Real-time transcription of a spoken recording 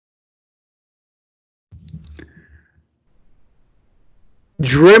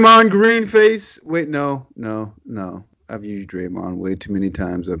Draymond Green face. Wait, no, no, no. I've used Draymond way too many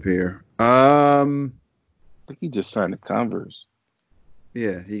times up here. I think he just signed a Converse.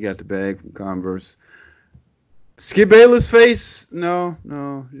 Yeah, he got the bag from Converse. Skip Bayless face. No,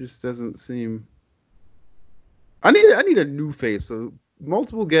 no, it just doesn't seem. I need a new face. So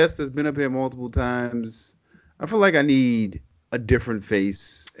multiple guests that's been up here multiple times. I feel like I need a different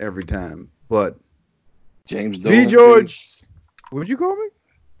face every time. But James B Dolan face. George, what'd you call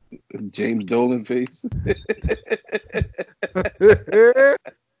James Dolan face. me?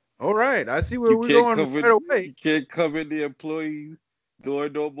 All right, I see where You we're can't going cover right away. you can't cover the employee door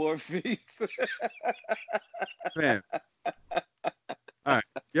no more face. Man, all right.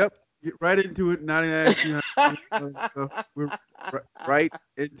 Yep. Get right into it. 99 stuff. We're right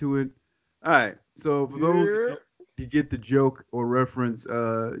into it. All right. So for those that Yeah. don't you get the joke or reference,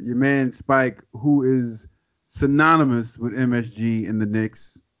 your man Spike, who is synonymous with MSG and the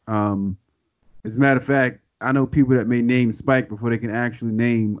Knicks. As a matter of fact, I know people that may name Spike before they can actually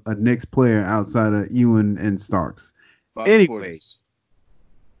name a Knicks player outside of Ewan and Starks. Bobby Anyway, Portis.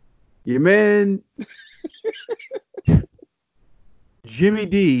 your man Jimmy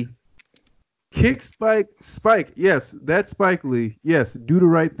D kick Spike. Yes, that's Spike Lee. Yes, do the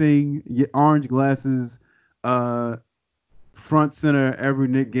right thing. Orange glasses, uh, front center every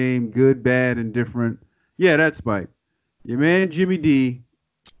Nick game, good, bad, and different. Yeah, that's Spike. Your man Jimmy D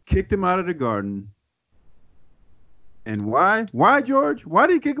kicked him out of the garden. And why? Why, George? Why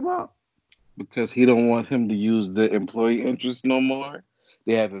did he kick him out? Because he don't want him to use the employee entrance no more.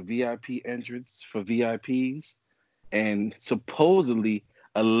 They have a VIP entrance for VIPs, and supposedly,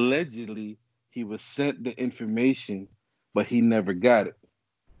 allegedly, he was sent the information, but he never got it.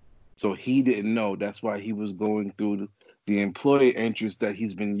 So he didn't know. That's why he was going through the employee entrance that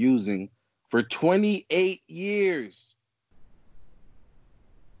he's been using for 28 years.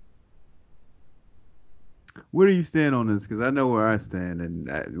 Where do you stand on this? Because I know where I stand.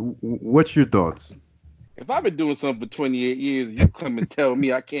 And what's your thoughts? If I've been doing something for 28 years and you come and tell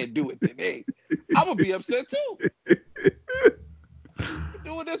me I can't do it today, I'm gonna be upset too. I've been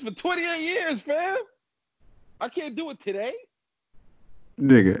doing this for 28 years, fam. I can't do it today.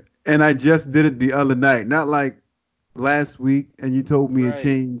 Nigga. And I just did it the other night. Not like last week and you told me it Right,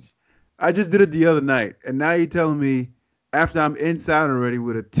 changed. I just did it the other night. And now you're telling me after I'm inside already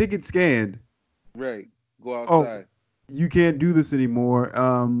with a ticket scanned, right. Go oh, outside. you can't do this anymore.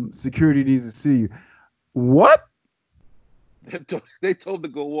 Security needs to see you. What? They told to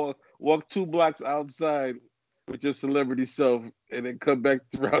go walk 2 blocks outside with your celebrity self and then come back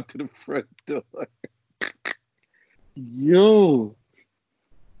around to the front door. Yo,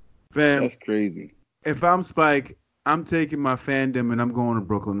 Fam, that's crazy. if I'm Spike, I'm taking my fandom and I'm going to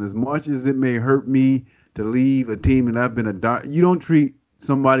Brooklyn. As much as it may hurt me to leave a team and I've been you don't treat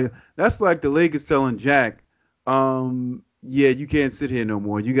somebody that's like the Lakers telling Jack, yeah, you can't sit here no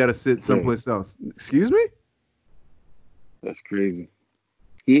more. You got to sit Right. someplace else. Excuse me? That's crazy.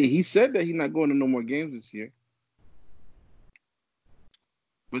 He said that he's not going to no more games this year.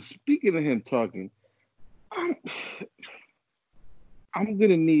 But speaking of him talking, I'm, I'm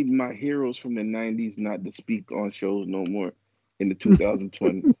gonna need my heroes from the '90s not to speak on shows no more in the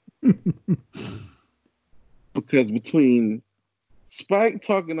 2020s because between Spike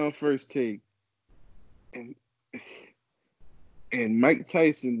talking on First Take and and Mike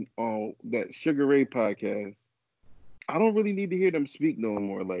Tyson on that Sugar Ray podcast, I don't really need to hear them speak no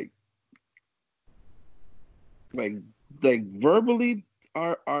more. Like, like verbally,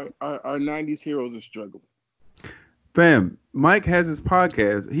 our '90s heroes are struggling. Fam, Mike has his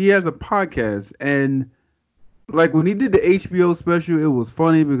podcast. He has a podcast, and like when he did the HBO special, it was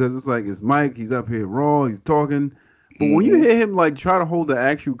funny because it's like it's Mike. He's up here raw. He's talking, but when you Mm-hmm. hear him like try to hold the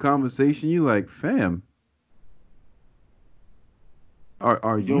actual conversation, you like, fam,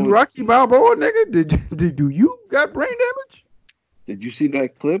 are you Yo, Rocky Balboa, nigga? Did do you got brain damage? did you see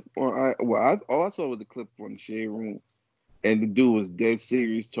that clip? Or all I saw was the clip from the shade room, and the dude was dead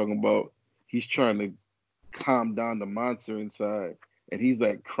serious talking about he's trying to calm down the monster inside, and he's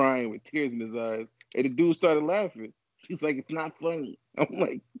like crying with tears in his eyes, and the dude started laughing. He's like, "It's not funny." I'm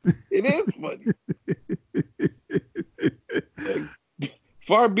like, "It is funny." Like,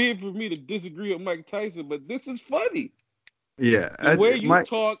 far be it for me to disagree with Mike Tyson, but this is funny. Yeah, The way you Mike.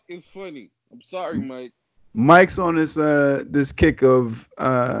 talk is funny. I'm sorry, Mike. Mike's on this kick of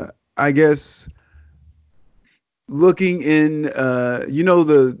I guess looking in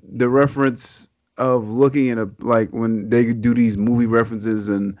the reference of looking in a like when they do these movie references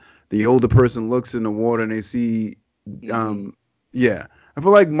and the older person looks in the water and they see Mm-hmm. um yeah, I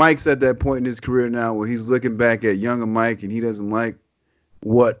feel like Mike's at that point in his career now where he's looking back at younger Mike and he doesn't like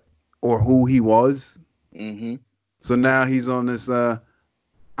what or who he was. Mm-hmm. So now he's on this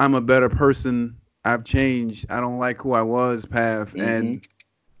I'm a better person. I've changed. I don't like who I was path. Mm-hmm. And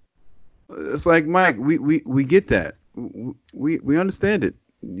it's like, Mike, we get that. We understand it.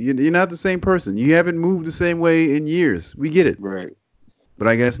 You're not the same person. You haven't moved the same way in years. We get it. Right. But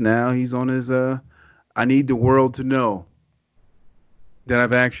I guess now he's on his I need the world to know that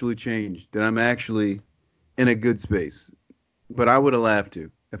I've actually changed, that I'm actually in a good space. But I would have laughed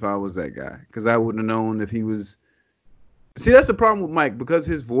too if I was that guy, because I wouldn't have known if he was. See, that's the problem with Mike, because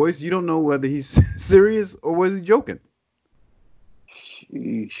his voice, you don't know whether he's serious or was he joking.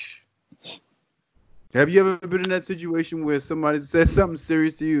 Sheesh. Have you ever been in that situation where somebody says something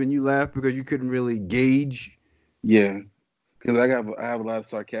serious to you and you laugh because you couldn't really gauge? Yeah, because I have a lot of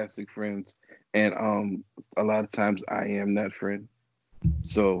sarcastic friends, and a lot of times I am that friend,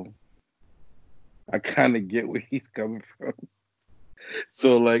 so I kind of get where he's coming from.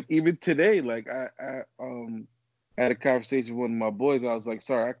 So like even today, like I had a conversation with one of my boys. I was like,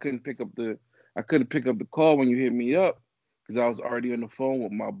 sorry, I couldn't pick up the call when you hit me up because I was already on the phone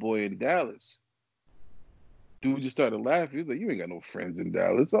with my boy in Dallas. Dude just started laughing. He was like, "You ain't got no friends in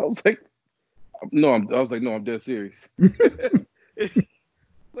Dallas." I was like, "No, I was like, no, I'm dead serious."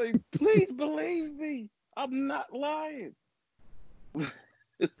 Like, please believe me, I'm not lying.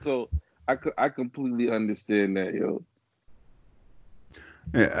 So I completely understand that, yo.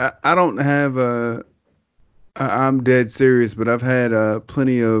 Yeah, I don't have I'm dead serious, but I've had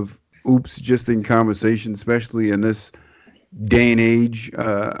plenty of oops just in conversation, especially in this day and age.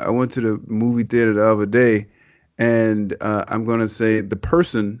 I went to the movie theater the other day, and I'm gonna say the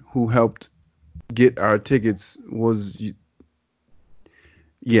person who helped get our tickets was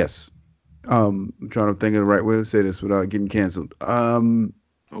yes. I'm trying to think of the right way to say this without getting canceled.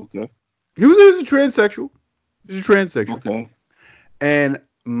 Okay, He was a transsexual. He was a transsexual, okay. and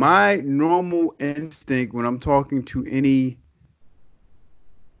my normal instinct when I'm talking to any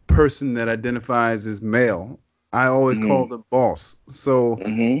person that identifies as male, I always call Hmm. them boss. So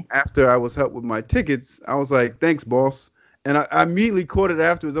Hmm. after I was helped with my tickets, I was like, "Thanks, boss." And I immediately caught it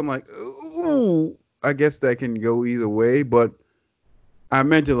afterwards. I'm like, "Ooh, I guess that can go either way." But I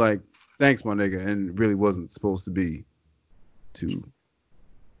meant to like, "Thanks, my nigga," and it really wasn't supposed to be to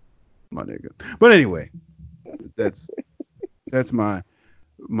my nigga. But anyway, that's that's my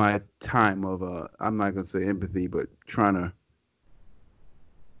time of I'm not gonna say empathy, but trying to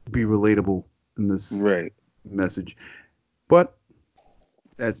be relatable in this Right. message. But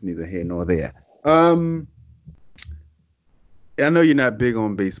that's neither here nor there. Um, I know you're not big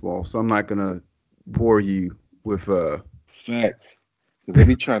on baseball, so I'm not gonna bore you with Facts. Because they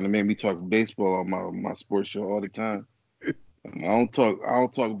be trying to make me talk baseball on my sports show all the time. I don't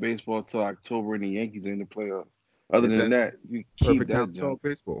talk baseball till October and the Yankees are in the playoffs. Other than that's that, you keep perfect time that to junk. talk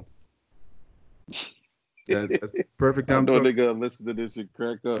baseball. That's perfect I time to know talk. they gonna listen to this and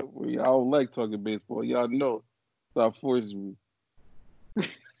crack up. I don't like talking baseball. Y'all know. Stop forcing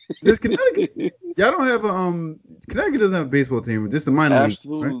This Connecticut, me. y'all don't have a Connecticut doesn't have a baseball team, just a minor league, right?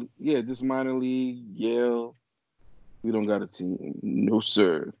 Absolutely. Yeah, this minor league, Yale. We don't got a team. No,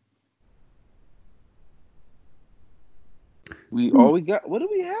 sir. We Hmm. all we got. What do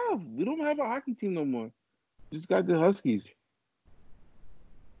we have? We don't have a hockey team no more. Just got the Huskies.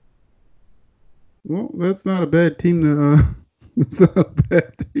 Well, that's not a bad team to. It's not a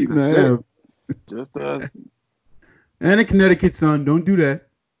bad team to That's it. have. Just the Huskies. And a Connecticut son, don't do that.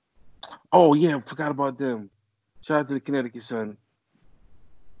 Oh yeah, forgot about them. Shout out to the Connecticut Sun.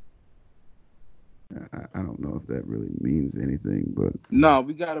 I don't know if that really means anything, but No,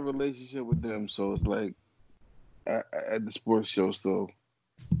 we got a relationship with them, so it's like at the sports show. So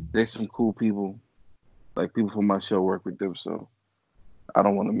they're some cool people. Like people from my show work with them, so I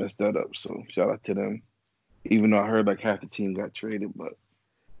don't want to mess that up. So shout out to them. Even though I heard like half the team got traded, but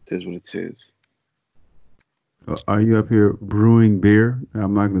it is what it is. are you up here brewing beer?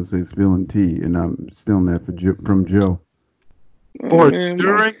 I'm not going to say spilling tea, and I'm stealing that from Joe. Or Man,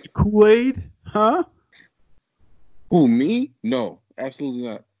 stirring the Kool Aid, huh? who me? No, absolutely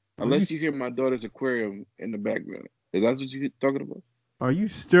not. Are you Unless you hear my daughter's aquarium in the background. Is that what you're talking about? are you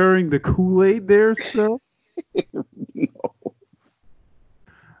stirring the Kool Aid there, sir? No.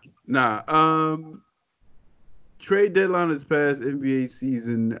 Nah. Trade deadline is past NBA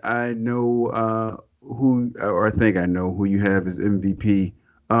season. I know who, or I think I know who you have as MVP.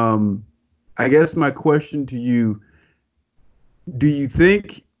 Um, I guess my question to you: do you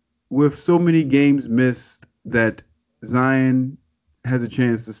think, with so many games missed, that Zion has a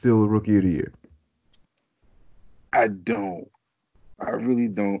chance to steal a Rookie of the Year? I don't. I really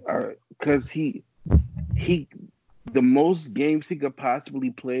don't. Cause he the most games he could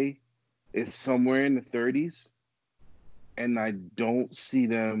possibly play is somewhere in the 30s, and I don't see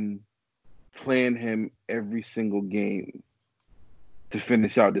them playing him every single game to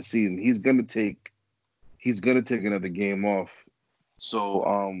finish out the season. He's gonna take another game off. So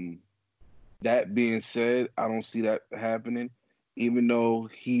that being said, I don't see that happening. Even though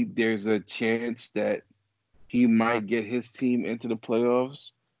there's a chance that he might get his team into the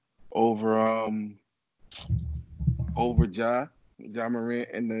playoffs over Ja Morant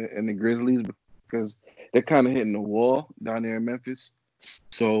and the Grizzlies, because they're kind of hitting the wall down there in Memphis.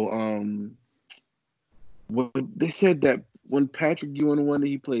 So what they said that when Patrick Ewing won,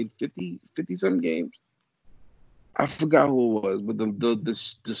 he played 50 some games. I forgot who it was, but the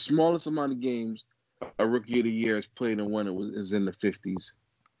smallest amount of games a rookie of the year has played in one is in the 50s,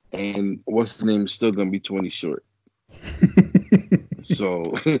 and what's the name is still gonna be 20 short. So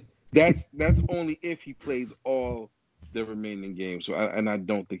that's only if he plays all the remaining games. So I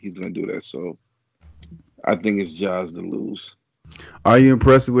don't think he's gonna do that. So I think it's Jaws to lose. Are you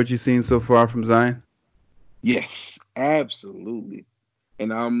impressed with what you've seen so far from Zion? Yes, absolutely.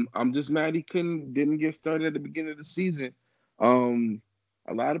 And I'm just mad he didn't get started at the beginning of the season. Um,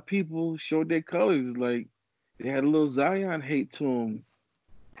 a lot of people showed their colors, like they had a little Zion hate to him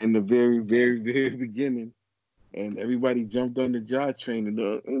in the very, very, very beginning, and everybody jumped on the Ja train.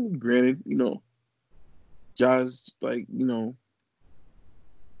 And granted, Ja's like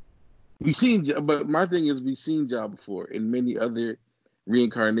we seen, but my thing is we seen Ja before in many other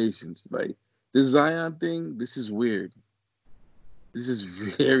reincarnations. Like this Zion thing, this is weird. This is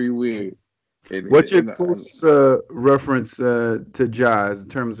very weird. What's your And closest reference to Jazz in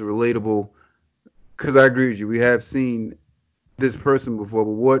terms of relatable? Because I agree with you, we have seen this person before,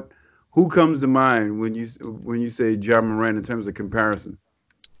 but who comes to mind when you say Ja Morant in terms of comparison?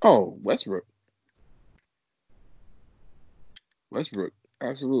 oh, Westbrook,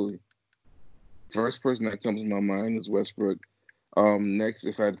 absolutely. First person that comes to my mind is Westbrook. Next,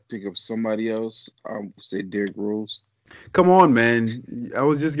 if I had to pick up somebody else, I would say Derrick Rose. Come on, man! I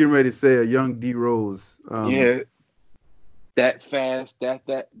was just getting ready to say a young D Rose. Yeah, that fast,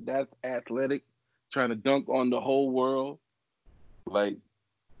 that athletic, trying to dunk on the whole world. Like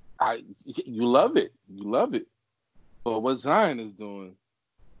you love it, you love it. But what Zion is doing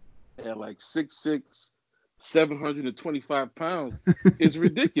at like 6'6", 725 pounds is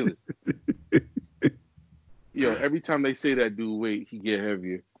ridiculous. Every time they say that dude weight, he get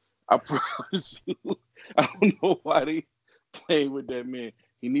heavier. I promise you. I don't know why they playing with that man.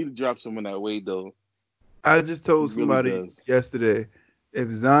 He need to drop some of that weight though. I just He told really somebody does. yesterday,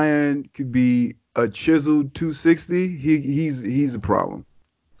 if Zion could be a chiseled 260, he's a problem.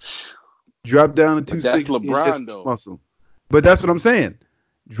 Drop down to But that's 260 and just LeBron be though. muscle. But that's what I'm saying.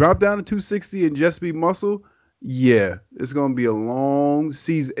 Drop down to 260 and just be muscle. Yeah, it's gonna be a long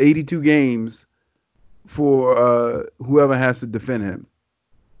season, 82 games for whoever has to defend him.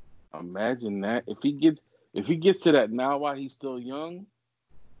 Imagine that. If he gets to that now while he's still young,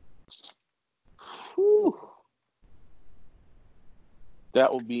 whew,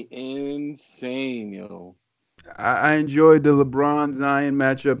 that would be insane, yo. I enjoyed the LeBron Zion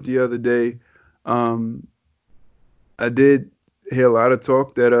matchup the other day. Um, I did hear a lot of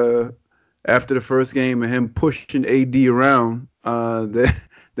talk that after the first game and him pushing AD around, that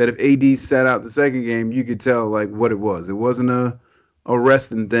if AD sat out the second game, you could tell like what it was. It wasn't a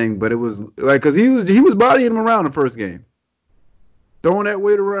resting thing, but it was like because he was bodying him around the first game, throwing that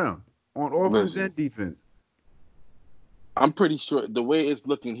weight around on offense Listen, and defense. I'm pretty sure the way it's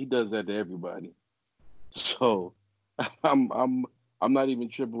looking, he does that to everybody. So I'm I'm not even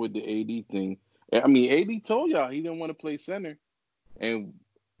tripping with the AD thing. I mean, AD told y'all he didn't want to play center, and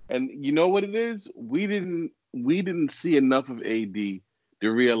you know what it is? We didn't see enough of AD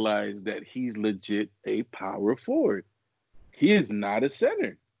to realize that he's legit a power forward. He is not a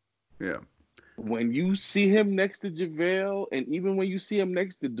center. Yeah, When you see him next to JaVale, and even when you see him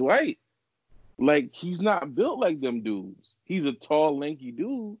next to Dwight, like he's not built like them dudes. He's a tall, lanky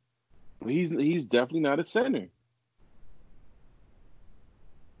dude, but he's definitely not a center.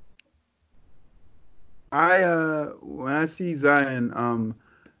 I when I see Zion,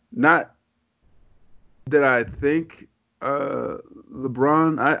 not that I think uh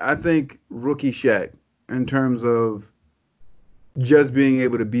LeBron, I think rookie Shaq in terms of just being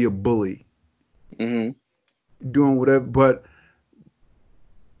able to be a bully, Hmm. doing whatever. But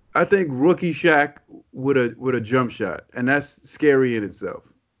I think rookie Shaq with a jump shot, and that's scary in itself.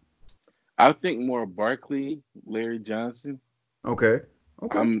 I think more Barkley, Larry Johnson. Okay,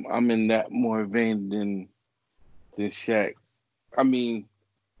 okay. I'm in that more vein than Shaq. I mean,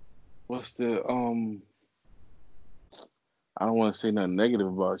 what's the I don't want to say nothing negative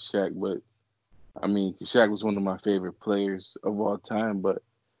about Shaq, but I mean, Shaq was one of my favorite players of all time, but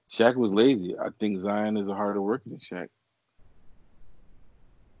Shaq was lazy. I think Zion is a harder worker than Shaq.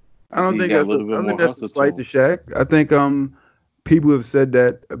 I think he got a little I bit don't think more that's a hustle to slight to him. Shaq. I think people have said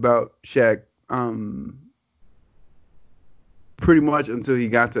that about Shaq pretty much until he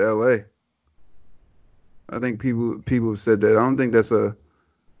got to LA. I think people have said that. I don't think that's a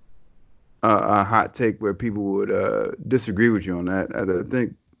hot take where people would disagree with you on that. I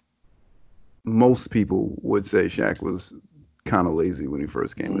think most people would say Shaq was kind of lazy when he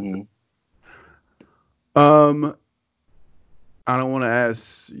first came into. Hmm. Um, I don't want to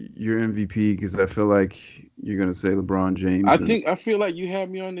ask your MVP because I feel like you're gonna say LeBron James and I feel like you have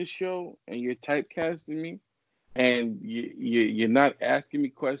me on this show and you're typecasting me, and you're not asking me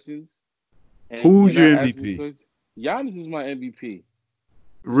questions, and you're who's your not asking me MVP? questions. Giannis is my MVP. See,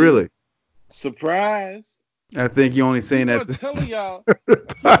 Really? surprise. I think you only I saying keep that. on telling y'all. I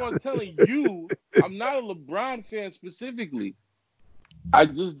keep on telling you. I'm not a LeBron fan specifically. I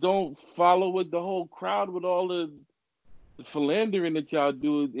just don't follow with the whole crowd with all the philandering that y'all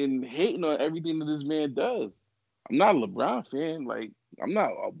do and hating on everything that this man does. I'm not a LeBron fan. Like, I'm not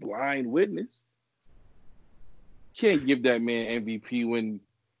a blind witness. Can't give that man MVP when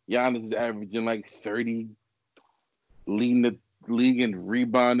Giannis is averaging like 30, leading the league in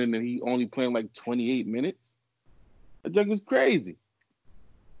rebounding, and he only playing like 28 minutes. That junk is crazy.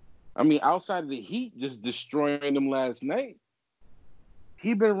 I mean, outside of the Heat just destroying them last night,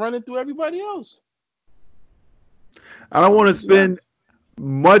 he been running through everybody else. I don't want to It's Giannis. spend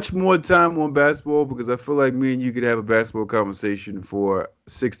much more time on basketball because I feel like me and you could have a basketball conversation for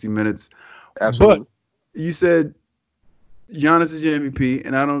 60 minutes. But Absolutely. you said Giannis is your MVP,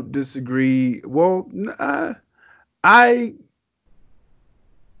 and I don't disagree. Well, I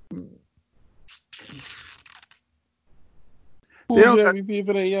they Who's don't your got, MVP if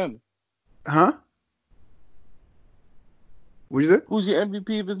it ain't Giannis? huh? What you say? Who's your MVP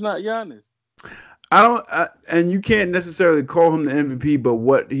if it's not Giannis? And you can't necessarily call him the MVP, but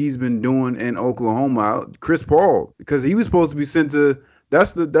what he's been doing in Oklahoma, Chris Paul, because he was supposed to be sent to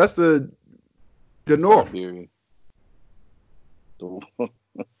the North. Siberia.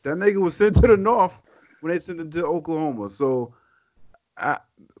 That nigga was sent to the North when they sent him to Oklahoma. So, I,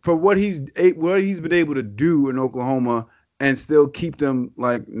 for what he's been able to do in Oklahoma and still keep them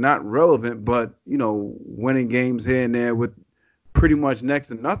like not relevant, but winning games here and there with pretty much next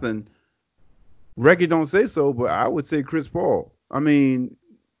to nothing. Record don't say so, but I would say Chris Paul. I mean,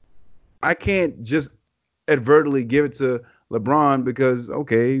 I can't just advertently give it to LeBron because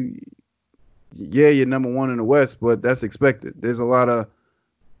okay, yeah, you're number one in the West, but that's expected. There's a lot of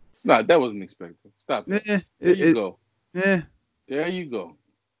It's not. That wasn't expected. Stop that. eh, There you it, go. eh. There you go.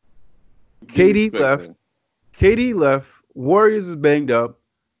 Didn't KD expect left. that. KD left. Warriors is banged up.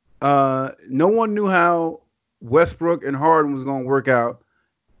 No one knew how Westbrook and Harden was going to work out.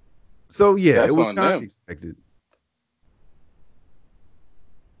 So yeah, it That's was on kind of them. expected.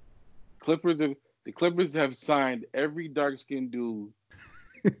 Clippers have the Clippers have signed every dark skinned dude,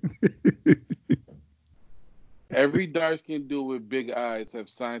 every dark skinned dude with big eyes have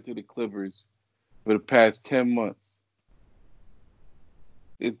signed to the Clippers for the past 10 months.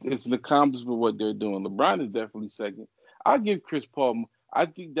 It's an accomplishment what they're doing. LeBron is definitely second. I'll give Chris Paul. I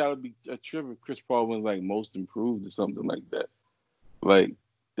think that would be a trip if Chris Paul wins like most improved or something like that. Like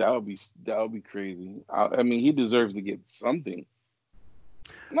that would be crazy. I mean, he deserves to get something.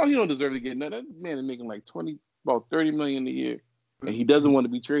 No, he don't deserve to get nothing. That man is making like about 30 million a year, and he doesn't want to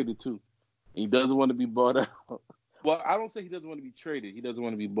be traded too. He doesn't want to be bought out. Well, I don't say he doesn't want to be traded. He doesn't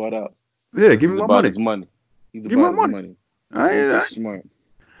want to be bought out Yeah, because give he's me my about money. his money. He's Give me my about his money. money, which I, is smart.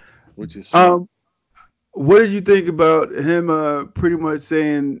 Which is I, smart. um, what did you think about him? Pretty much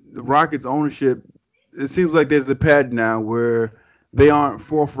saying the Rockets ownership. It seems like there's a pattern now where they aren't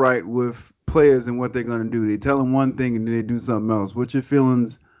forthright with players and what they're going to do. They tell them one thing and then they do something else. What's your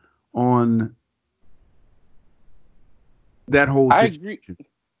feelings on that whole I agree. situation?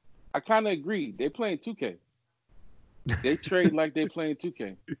 I kind of agree. They playing 2K. They trade like they playing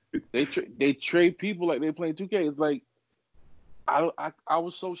 2K. They trade people like they playing 2K. It's like I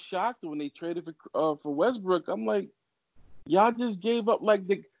was so shocked when they traded for Westbrook. I'm like, y'all just gave up. Like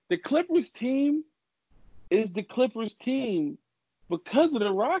the Clippers team is the Clippers team because of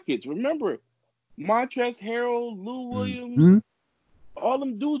the Rockets. Remember, Montrezl Harrell, Lou Mm-hmm. Williams, all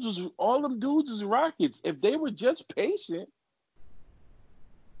them dudes was Rockets. If they were just patient,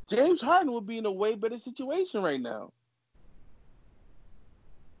 James Harden would be in a way better situation right now.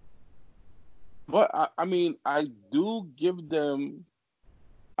 But I mean, I do give them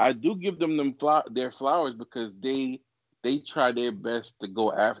their flowers because they they tried their best to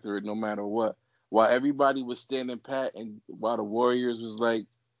go after it no matter what. While everybody was standing pat and while the Warriors was like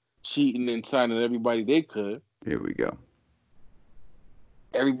cheating and signing everybody they could, Here we go.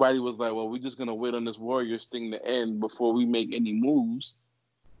 everybody was like, well, we're just going to wait on this Warriors thing to end before we make any moves.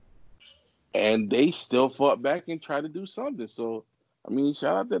 And they still fought back and tried to do something. So, I mean,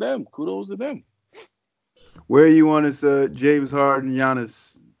 shout out to them. Kudos to them. Where you want us, James Harden,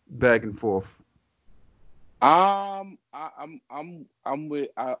 Giannis back and forth? I'm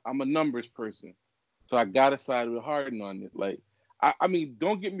a numbers person, so I gotta side with Harden on it. Like, I mean,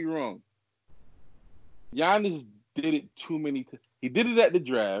 don't get me wrong. Giannis did it too many times. He did it at the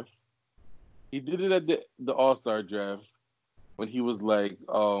draft. He did it at the All-Star draft when he was like,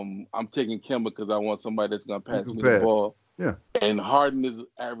 I'm taking Kemba because I want somebody that's gonna pass me the ball. Yeah. And Harden is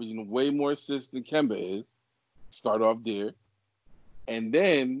averaging way more assists than Kemba is. Start off there. And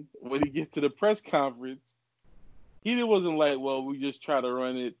then when he gets to the press conference, he wasn't like, well, we just try to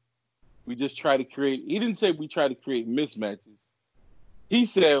run it. We just try to create. He didn't say we try to create mismatches. He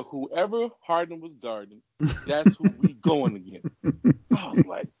said whoever Harden was guarding, that's who we going against. I was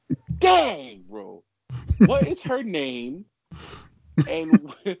like, dang, bro. What is her name?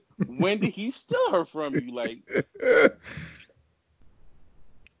 And when did he steal her from you? Like,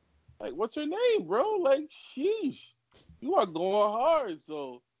 what's her name, bro? Like, sheesh. You are going hard.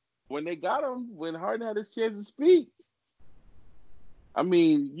 So when they got him, when Harden had his chance to speak, I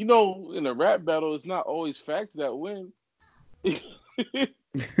mean, you know, in a rap battle, it's not always facts that win.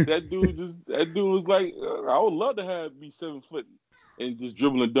 that dude was like, I would love to have be 7 foot and just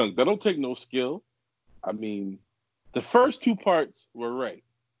dribble and dunk. That don't take no skill. I mean, the first two parts were right.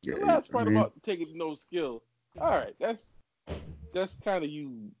 The last part about taking no skill, all right, that's kind of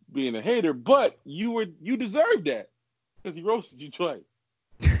you being a hater, but you deserved that because he roasted you twice.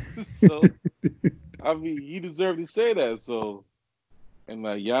 So, I mean, he deserved to say that. So, and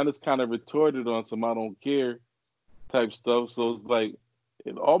like Giannis kind of retorted on some I don't care type stuff. So it's like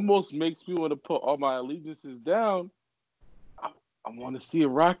it almost makes me want to put all my allegiances down. I want to see a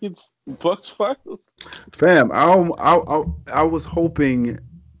Rockets Bucks finals. Fam, I was hoping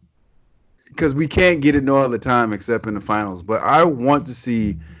because we can't get it no other time except in the finals, but I want to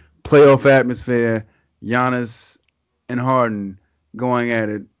see playoff atmosphere, Giannis and Harden going at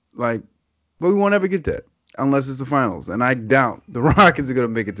it like, but we won't ever get that unless it's the finals, and I doubt the Rockets are going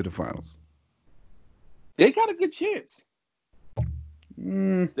to make it to the finals. They got a good chance.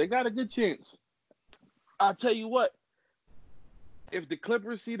 They got a good chance. I'll tell you what. If the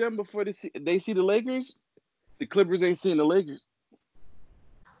Clippers see them before they see the Lakers, the Clippers ain't seeing the Lakers.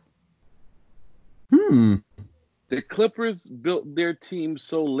 The Clippers built their team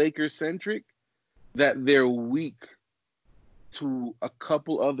so Laker-centric that they're weak to a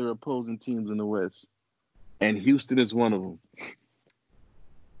couple other opposing teams in the West. And Houston is one of them.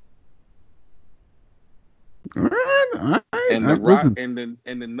 All right. And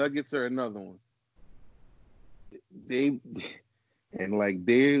the Nuggets are another one.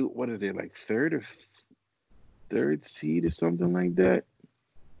 What are they, like third seed or something like that?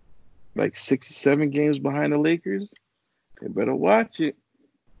 Like 67 games behind the Lakers. They better watch it.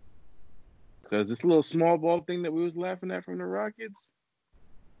 Because this little small ball thing that we was laughing at from the Rockets.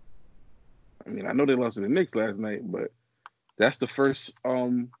 I mean, I know they lost to the Knicks last night, but that's the first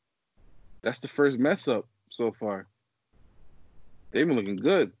mess up so far. They've been looking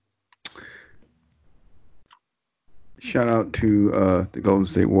good. Shout out to the Golden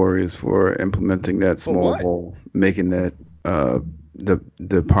State Warriors for implementing that small ball, making that the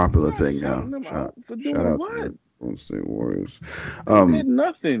popular thing now. Shout out to the Golden State Warriors. They did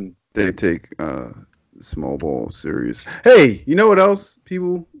nothing. They take small ball serious. Hey, you know what else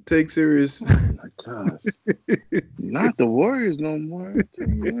people take serious? Oh my gosh. Not the Warriors no more.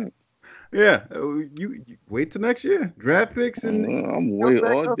 Yeah, you wait till next year. Draft picks and I'm wait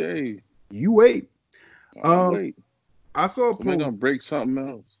all day. You wait. Wait. I saw a post. Somebody gonna break something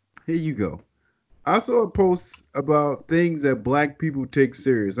else. Here you go. I saw a post about things that black people take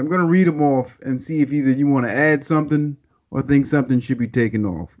serious. I'm gonna read them off and see if either you want to add something or think something should be taken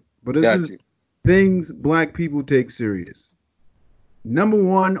off. But this is things black people take serious. Number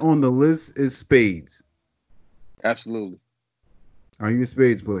 1 on the list is spades. Absolutely. Are you a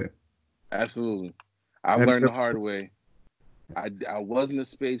spades player? Absolutely. I've learned the hard way. I wasn't a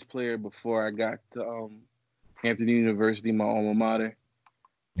spades player before I got to Hampton University, my alma mater.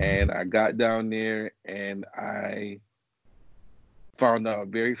 And I got down there and I found out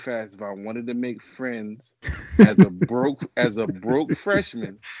very fast if I wanted to make friends as a broke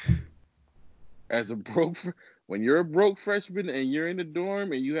freshman. When you're a broke freshman and you're in the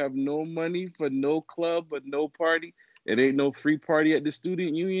dorm and you have no money for no club but no party, it ain't no free party at the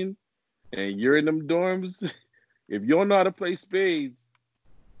student union, and you're in them dorms, if you don't know how to play spades,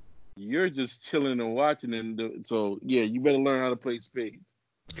 you're just chilling and watching. And so, yeah, you better learn how to play spades.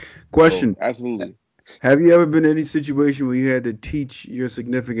 Question. So, absolutely. Have you ever been in any situation where you had to teach your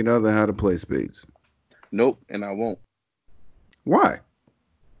significant other how to play spades? Nope, and I won't. Why?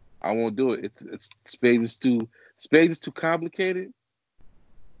 I won't do it. It's spades is too complicated,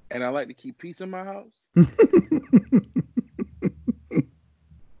 and I like to keep peace in my house.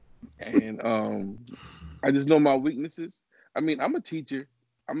 And I just know my weaknesses. I mean, I'm a teacher.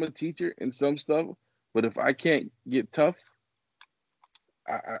 I'm a teacher in some stuff, but if I can't get tough,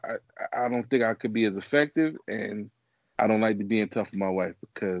 I don't think I could be as effective, and I don't like to being tough with my wife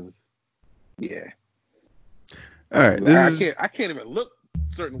because, yeah. All right, I can't even look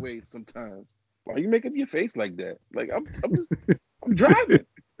certain ways sometimes. Why you make up your face like that? Like I'm driving.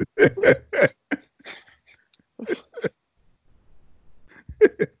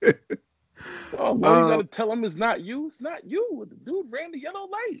 Oh, well, you gotta tell him it's not you. It's not you. The dude ran the yellow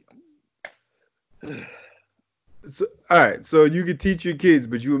light. So, all right, so you could teach your kids,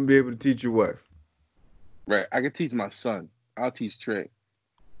 but you wouldn't be able to teach your wife. Right. I could teach my son. I'll teach Trey.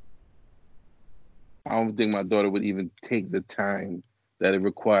 I don't think my daughter would even take the time that it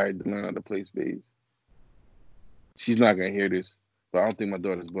required to learn how to play spades. She's not gonna hear this, but I don't think my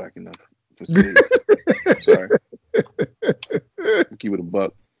daughter's black enough for spades. Sorry. Keep it a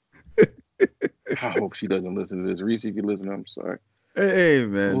buck. I hope she doesn't listen to this. Reese, if you listen, I'm sorry. Hey,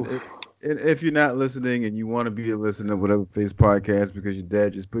 man. If you're not listening and you want to be a listener of Whatever Face Podcast because your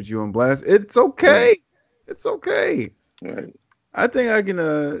dad just put you on blast, it's okay. Right. It's okay. Right. I think I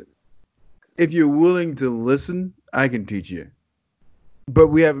can, if you're willing to listen, I can teach you. But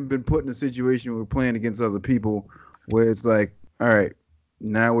we haven't been put in a situation where we're playing against other people where it's like, all right,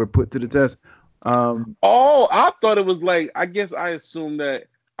 now we're put to the test. I thought it was like, I guess I assumed that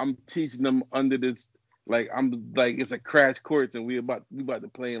I'm teaching them under this, like I'm like it's a crash course and we about to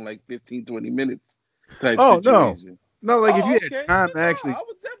play in like 15, 20 minutes type situation. No, like if you had time to actually, I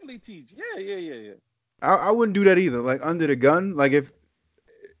would definitely teach. Yeah. I wouldn't do that either. Like under the gun, like if,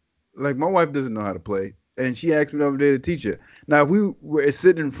 like my wife doesn't know how to play, and she asked me the other day to teach her. Now if we were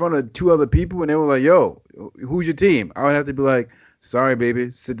sitting in front of two other people and they were like, "Yo, who's your team?" I would have to be like, "Sorry,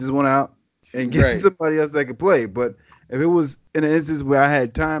 baby, sit this one out and get somebody else that could play." But if it was in an instance where I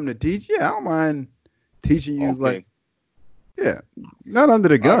had time to teach, yeah, I don't mind teaching you. Like, yeah, not under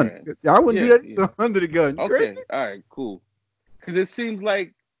the gun. Right. I wouldn't do that under the gun. Okay, crazy? All right, cool. Because it seems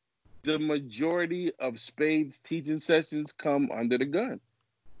like the majority of spades teaching sessions come under the gun.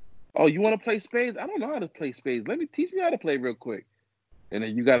 Oh, you want to play spades? I don't know how to play spades. Let me teach you how to play real quick. And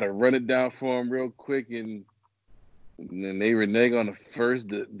then you got to run it down for them real quick, and then they renege on the first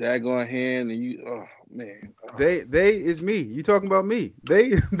daggone hand, and you, oh man, they is me. You talking about me? They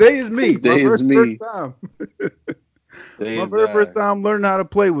is me. They is me. First time. My very first time learning how to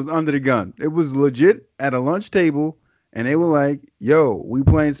play was under the gun. It was legit at a lunch table, and they were like, "Yo, we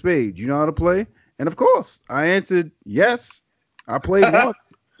playing spades. You know how to play?" And of course, I answered yes. I played once.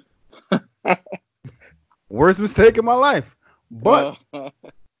 Worst mistake of my life, but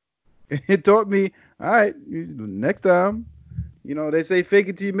it taught me. All right, next time, you know they say fake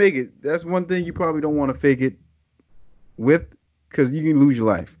it till you make it. That's one thing you probably don't want to fake it with, because you can lose your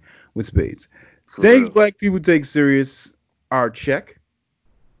life with spades. Things black people take serious are check.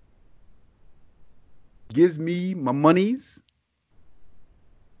 Gives me my monies.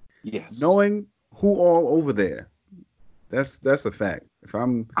 Yes. Knowing who all over there. That's a fact. If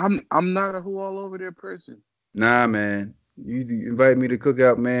I'm not a who all over there person. Nah, man. You invite me to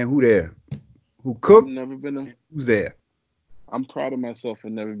cookout, man. Who there? Who cook? I've never been a. Who's there? I'm proud of myself for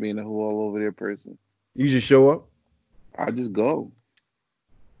never being a who all over there person. You just show up? I just go.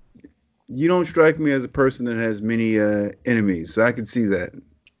 You don't strike me as a person that has many enemies, so I can see that.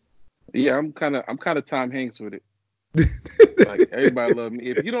 Yeah, I'm kind of Tom Hanks with it. Like everybody love me.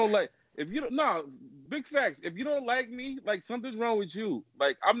 If you don't, big facts. If you don't like me, like something's wrong with you.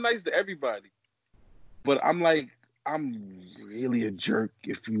 Like I'm nice to everybody, but I'm really a jerk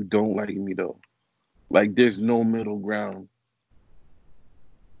if you don't like me though. Like there's no middle ground.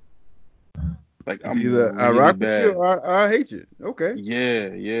 Like I'm either really I rock bad. with you or I hate you. Okay.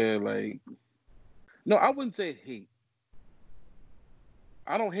 Yeah. Like, no, I wouldn't say hate.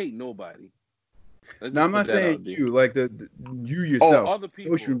 I don't hate nobody. Now I'm not saying you, like you yourself. Oh, other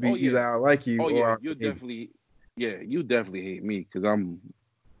people. It should be either I like you or you definitely hate me because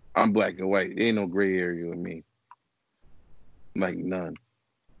I'm black and white. There ain't no gray area with me. Like none.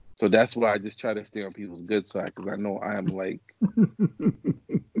 So that's why I just try to stay on people's good side because I know I am like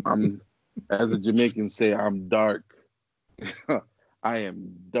I'm, as a Jamaican say, I'm dark I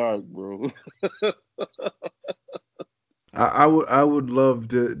am dark, bro. I would love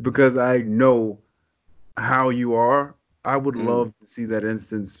to because I know how you are. I would Mm. love to see that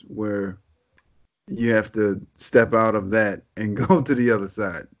instance where you have to step out of that and go to the other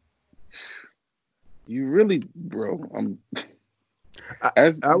side. You really, bro. I'm I,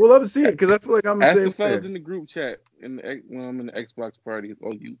 as I would love to see it because I feel like I'm the as the same way. fellas in the group chat when I'm in the Xbox party.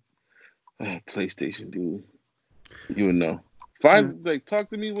 Oh, you PlayStation dude. You would know. Yeah. Find like talk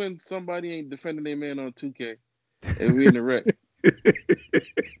to me when somebody ain't defending their man on 2K and we in the wreck.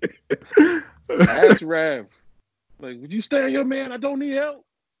 Ask Rav. Like, would you stay on your man? I don't need help.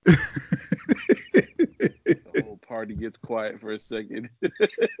 The whole party gets quiet for a second.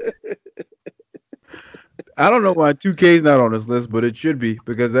 I don't know why 2K is not on this list, but it should be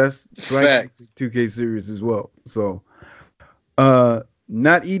because that's Black Facts. 2K series as well. So,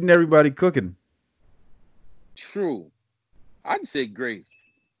 not eating everybody cooking. True. I'd say Grace.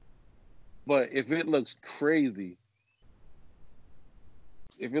 But if it looks crazy,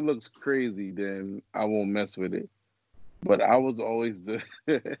 then I won't mess with it. But I was always the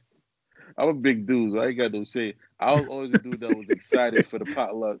I'm a big dude, so I ain't got no shade. I was always a dude that was excited for the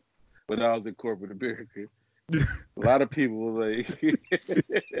potluck when I was in corporate America. A lot of people were like,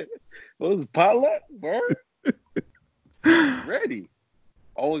 "What was potluck, bro? Ready?"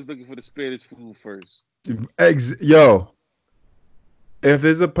 Always looking for the Spanish food first. Yo, if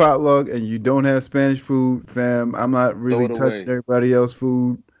there's a potluck and you don't have Spanish food, fam, I'm not Throw really it touching away. everybody else's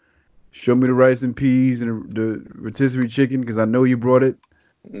food. Show me the rice and peas and the rotisserie chicken because I know you brought it.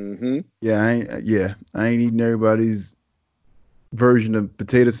 Mm-hmm. I ain't eating everybody's version of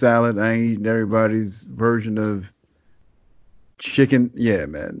potato salad. I ain't eating everybody's version of chicken. Yeah,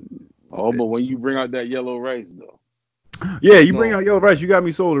 man. Oh, but when you bring out that yellow rice, though, Yeah, you bring no, out yellow rice, you got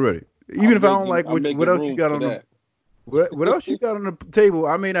me sold already. Even if I don't like I'm what making else you room got for on the that. what else you got on the table,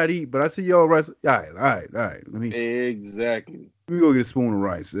 I may not eat, but I see yellow rice. All right. Exactly. Let me go get a spoon of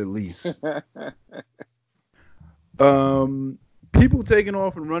rice at least. People taking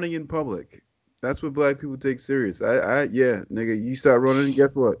off and running in public. That's what black people take serious. Yeah, nigga, you start running,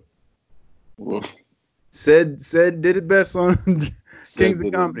 guess what? Well, Said did it best on Kings said of did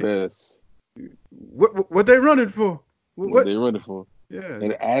it Comedy. best. What they running for? What What? they running for? Yeah.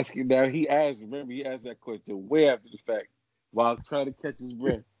 And asking now, remember, he asked that question way after the fact while trying to catch his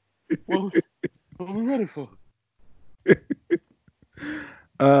breath. What, what we running for?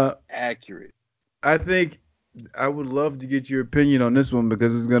 Uh, Accurate. I think I would love to get your opinion on this one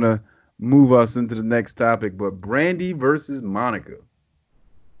because it's gonna move us into the next topic. But Brandy versus Monica.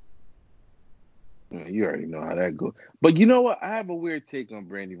 You already know how that goes. But you know what? I have a weird take on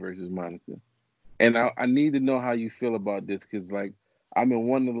Brandy versus Monica. And I need to know how you feel about this because, like, I'm in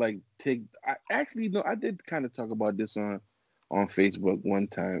one to, like, take. I actually, no, I did kind of talk about this on Facebook one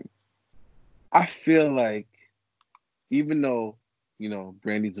time. I feel like, even though,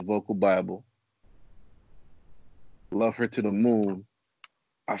 Brandy's a vocal Bible, love her to the moon,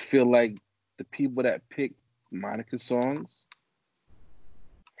 I feel like the people that pick Monica's songs,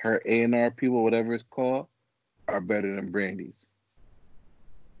 her A&R people, whatever it's called, are better than Brandy's.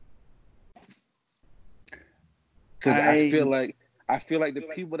 Because I I feel like the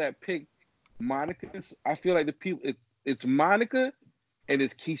people that pick Monica's, I feel like the people it's Monica and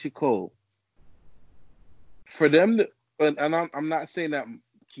it's Keisha Cole. For them to, and I'm not saying that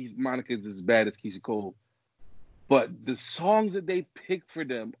Monica is as bad as Keisha Cole, but the songs that they pick for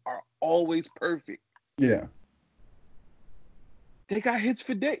them are always perfect. yeah. They got hits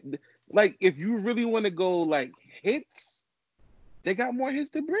for days. Like, if you really want to go like hits, they got more hits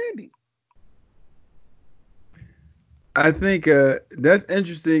than Brandy. I think that's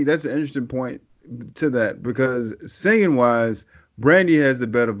interesting. That's an interesting point to that because singing wise, Brandy has the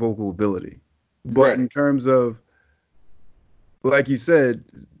better vocal ability. But in Right. terms of, like you said,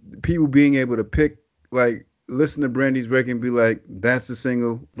 people being able to pick, like, listen to Brandy's record and be like, that's the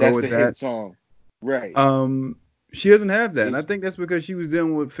single, go That's with the that. hit song. Right. Um, she doesn't have that. And I It's think that's because she was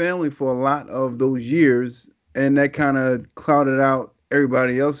dealing with family for a lot of those years. And that kind of clouded out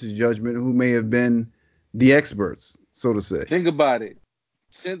everybody else's judgment who may have been the experts, so to say. Think about it.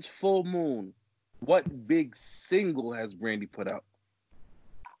 Since Full Moon, what big single has Brandy put out?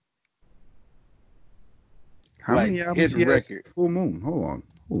 How Like, many albums hit she has? record. Full Moon. Hold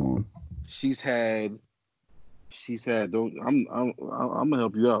She's had don't I'm gonna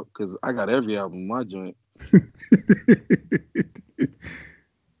help you out because I got every album in my joint. on.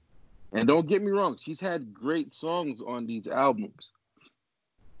 And don't get me wrong, she's had great songs on these albums.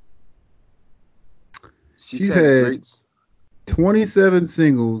 She's She's had had great. 27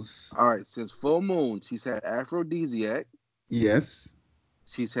 singles. All right, since Full Moon, she's had Aphrodisiac. Yes.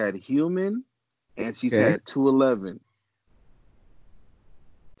 She's had Human, and she's Okay. had 211.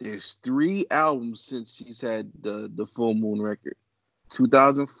 There's 3 albums since she's had the Full Moon record.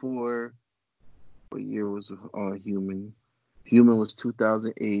 2004. What year was Human? Human was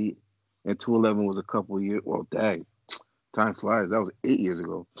 2008, and 211 was a couple years. Well, dang, time flies. That was 8 years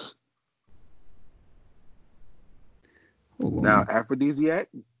ago. Hold Now, on. Aphrodisiac,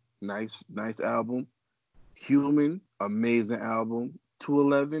 nice album. Human, amazing album.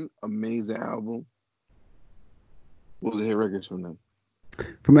 211, amazing album. What was the hit records from them?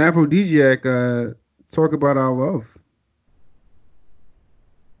 From Aphrodisiac, talk about our love.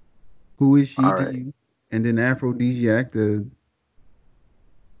 Who is she All to right. you? And then Aphrodisiac, the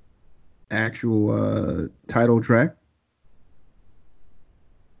actual title track.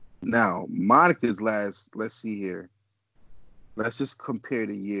 Now, Monica's last, let's see here. Let's just compare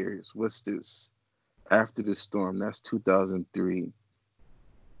the years. What's this? After the Storm, that's 2003.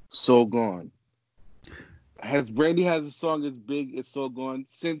 So Gone. Has Brandy has a song as big as So Gone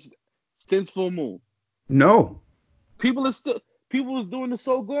since Full Moon? No. People was doing the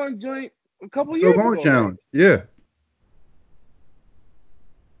So Gone joint a couple So years Gone ago, right? challenge. Yeah.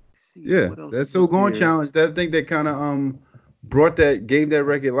 Let's see Yeah. what else That is So up Gone here. challenge. That thing that kind of brought that gave that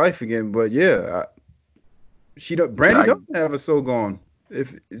record life again. But yeah, she don't Brandy Gi- doesn't have a So Gone.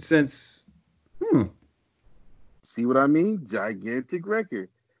 If since See what I mean? Gigantic record.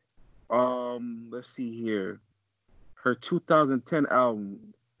 Let's see here. Her 2010 album,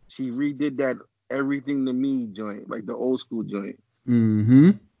 she redid that Everything to Me joint, like the old school joint.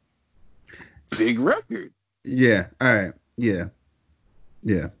 Mm-hmm. Big record. Yeah. All right. Yeah.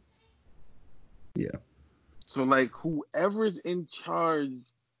 Yeah. Yeah. So like whoever's in charge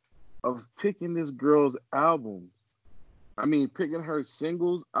of picking this girl's albums, I mean picking her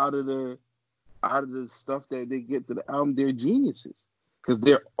singles out of the stuff that they get to the album, they're geniuses. Because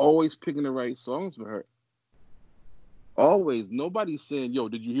they're always picking the right songs for her. Always. Nobody's saying, yo,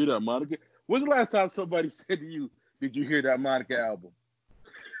 did you hear that Monica? When's the last time somebody said to you, did you hear that Monica album?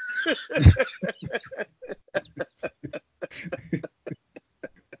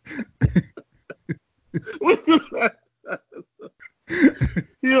 When's the last time?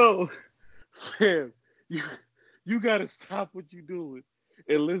 Yo, fam, you gotta stop what you're doing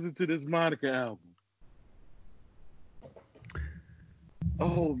and listen to this Monica album.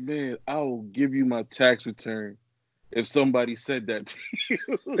 Oh man, I will give you my tax return if somebody said that to you.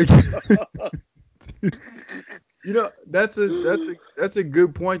 You know, that's a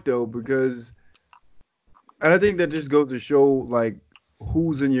good point though, because and I think that just goes to show like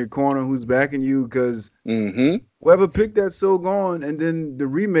who's in your corner, who's backing you, because Mm-hmm. whoever picked that So Gone and then the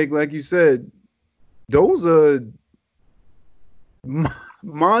remake, like you said, those are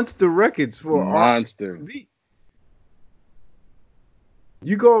monster records for Monster. R&B.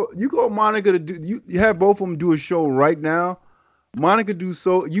 You go Monica to do you have both of them do a show right now. Monica do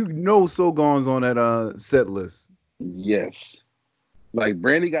So Gone's on that set list. Yes. Like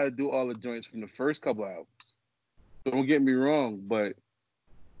Brandy got to do all the joints from the first couple albums. Don't get me wrong, but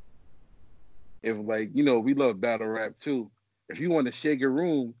if like we love battle rap too. If you want to shake a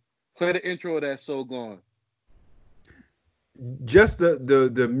room, play the intro of that So Gone. Just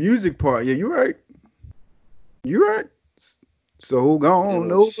the music part. Yeah, you're right. You're right. So gone, It'll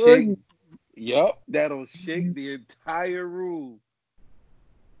no shake. button. Yup, that'll shake the entire room.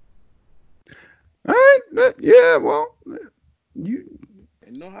 All right. Yeah, well, you.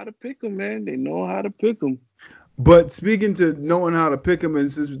 They know how to pick them, man. They know how to pick them. But speaking to knowing how to pick them,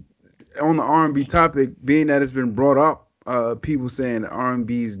 and since on the R&B topic, being that it's been brought up, people saying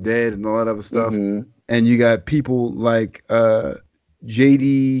R&B is dead and all that other stuff, Mm-hmm. and you got people like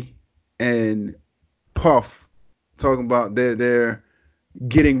JD and Puff talking about they're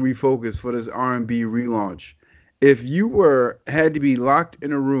getting refocused for this R&B relaunch. If you had to be locked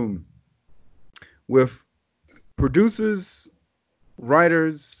in a room with producers,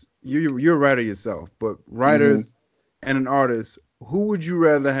 writers, you're a writer yourself, but Mm-hmm. writers and an artist, who would you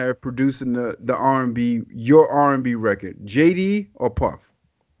rather have producing the R&B, your R&B record, JD or Puff?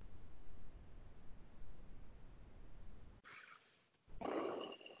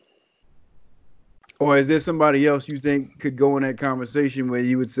 Or is there somebody else you think could go in that conversation where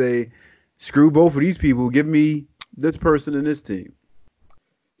you would say, screw both of these people, give me this person and this team?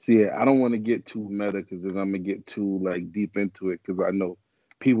 So yeah, I don't want to get too meta because then I'm gonna get too like deep into it because I know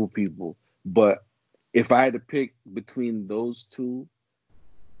people. But if I had to pick between those two,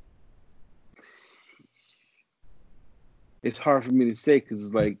 it's hard for me to say because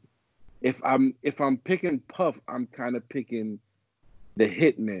it's like if I'm picking Puff, I'm kind of picking the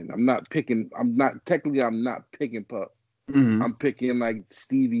Hitman. I'm not picking. I'm not technically. I'm not picking Puff. Mm-hmm. I'm picking like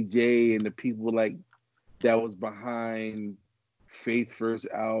Stevie J and the people like that was behind Faith first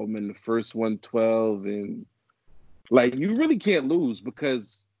album and the first 112, and like you really can't lose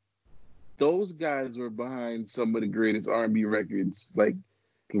because those guys were behind some of the greatest R&B records. Like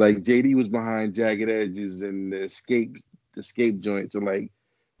JD was behind Jagged Edges and the Escape joints. And like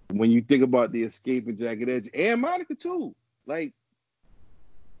when you think about the Escape and Jagged Edge and Monica too, like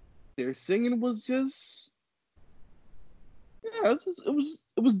their singing was just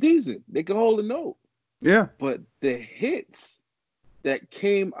it was decent. They could hold a note. Yeah. But the hits that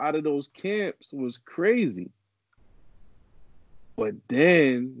came out of those camps was crazy. But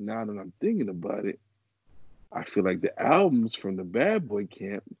then, now that I'm thinking about it, I feel like the albums from the Bad Boy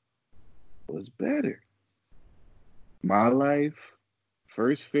camp was better. My Life,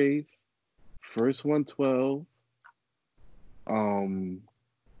 First Faith, First 112, um,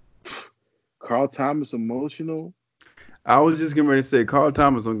 Carl Thomas Emotional. I was just getting ready to say Carl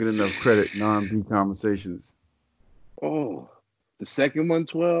Thomas don't get enough credit in R&B conversations. Oh, the second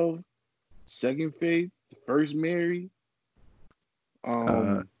 112, Second Faith, the First Mary.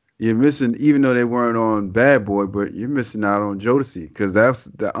 Uh, you're missing, even though they weren't on Bad Boy, but you're missing out on Jodeci because that's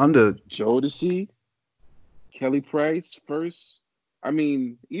the under. Jodeci, Kelly Price first. I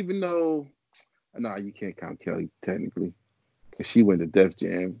mean, even though, nah, you can't count Kelly technically because she went to Def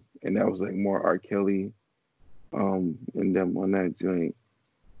Jam and that was like more R. Kelly, and them on that joint.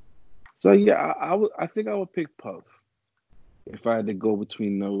 So yeah, I think I would pick Puff if I had to go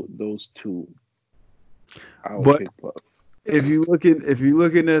between those two. I would But pick Puff. if you're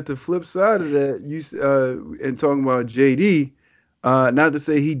looking at the flip side of that, and talking about JD, not to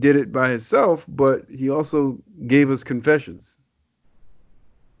say he did it by himself, but he also gave us Confessions.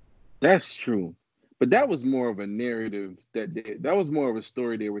 That's true. But that was more of a narrative that was more of a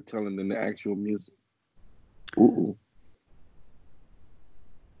story they were telling than the actual music. Ooh.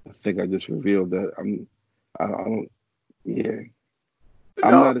 I think I just revealed that I don't yeah.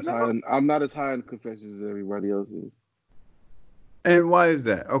 No, no. I'm not as high on Confessions as everybody else is. And why is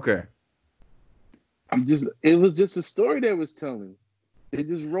that? Okay. It was just a story they was telling. They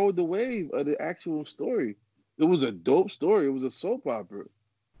just rode the wave of the actual story. It was a dope story. It was a soap opera.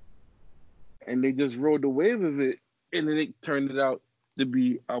 And they just rode the wave of it, and then it turned it out to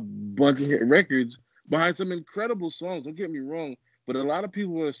be a bunch of hit records behind some incredible songs. Don't get me wrong, but a lot of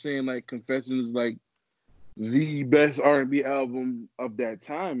people are saying like Confessions is like the best R&B album of that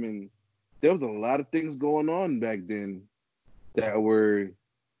time, and there was a lot of things going on back then that were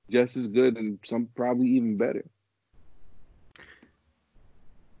just as good and some probably even better.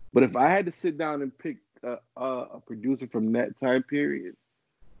 But if I had to sit down and pick a producer from that time period,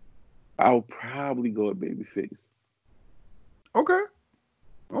 I would probably go with Babyface. Okay.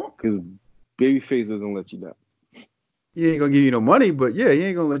 Oh, Because Babyface doesn't let you down. he ain't gonna give you no money, but yeah, he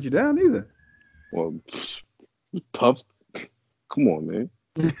ain't gonna let you down either. Well, Puff, come on, man.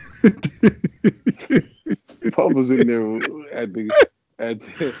 Puff was in there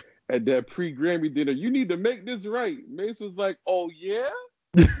at that pre-Grammy dinner. You need to make this right. Mace was like, "Oh yeah."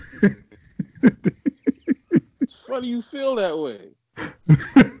 It's funny you feel that way.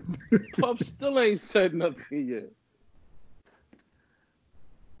 Puff still ain't said nothing yet.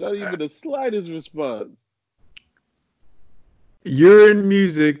 Not even the slightest response. You're in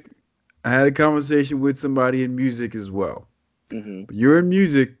music. I had a conversation with somebody in music as well. Mm-hmm. You're in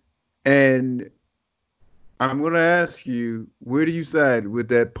music, and I'm gonna ask you, where do you side with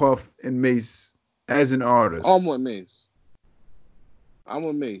that Puff and Mace as an I'm artist? with Mace. I'm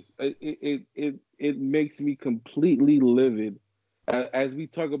with Mace. It makes me completely livid as we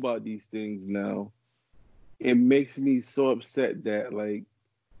talk about these things now. It makes me so upset that like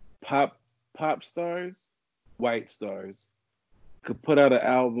pop pop stars, white stars, could put out an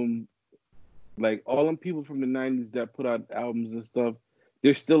album like all them people from the 90s that put out albums and stuff,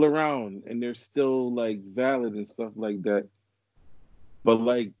 they're still around and they're still like valid and stuff like that. But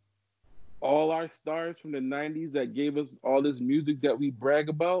like all our stars from the 90s that gave us all this music that we brag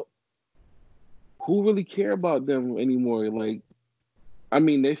about, who really care about them anymore? Like, I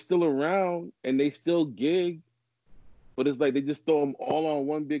mean, they're still around and they still gig, but it's like they just throw them all on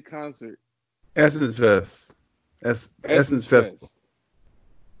one big concert. Essence Fest. Essence Essence Festival. Fest.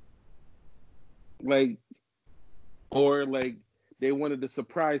 Like, or like they wanted to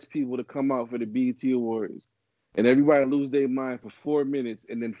surprise people to come out for the BET Awards. And everybody lose their mind for 4 minutes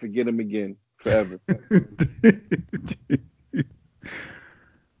and then forget them again forever.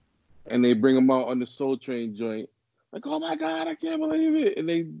 And they bring them out on the Soul Train joint. Like, oh my God, I can't believe it.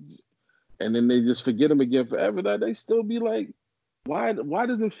 And then they just forget them again forever. That they still be like, why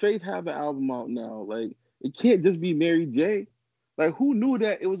doesn't Faith have an album out now? Like, It can't just be Mary J. Like, who knew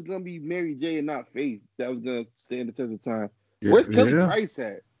that it was gonna be Mary J. and not Faith that was gonna stand the test of time? Yeah, Where's Kelly yeah. Price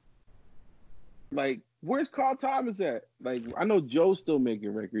at? Like, where's Carl Thomas at? Like, I know Joe's still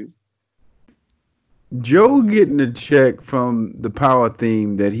making records. Joe getting a check from the Power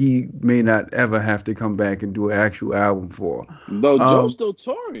theme that he may not ever have to come back and do an actual album for. No, Joe's Um, still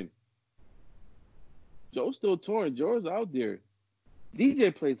touring. Joe's still touring. Joe's out there.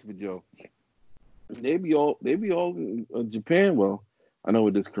 DJ plays for Joe. They be all in Japan. Well, I know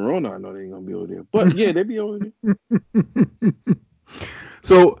with this Corona, I know they ain't gonna be over there. But yeah, they be over there.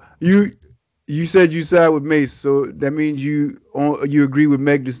 so you said you side with Mace, so that means you agree with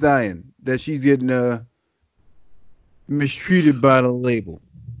Meg Thee Stallion that she's getting mistreated by the label.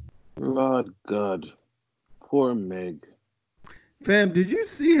 Lord God, poor Meg. Fam, did you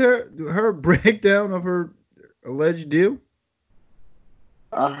see her breakdown of her alleged deal?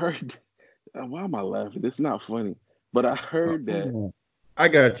 I heard. Why am I laughing? It's not funny, but I heard that. I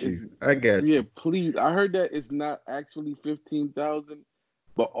got you. I got you. Yeah, please. I heard that it's not actually 15,000,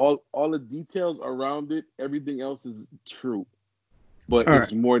 but all the details around it, everything else is true, but All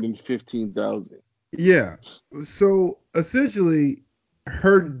it's right. more than 15,000. Yeah. So essentially,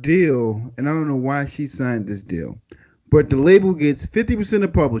 her deal, and I don't know why she signed this deal, but the label gets 50%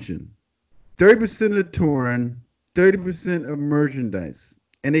 of publishing, 30% of touring, 30% of merchandise,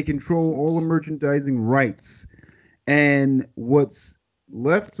 and they control all the merchandising rights. And what's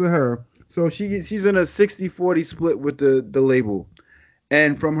left to her, so she's in a 60-40 split with the label.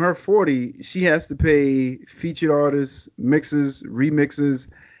 And from her 40, she has to pay featured artists, mixers, remixes,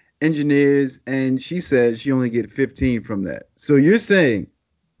 engineers, and she said she only get 15 from that. So you're saying,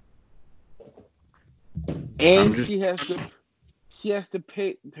 And she has to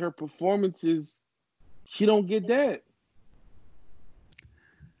pay her performances. She don't get that.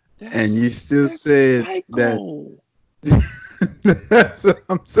 and you still That's said that. psycho. That's what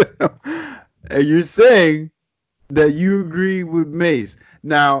I'm saying. And you're saying that you agree with Mace.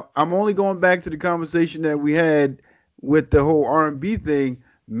 Now, I'm only going back to the conversation that we had with the whole R&B thing.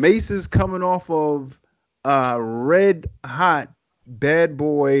 Mace is coming off of a red hot bad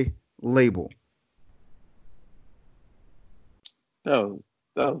boy label. That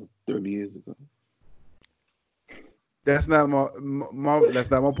was 30 years ago. That's not that's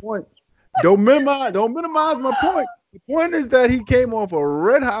not my point. Don't minimize my point. The point is that he came off a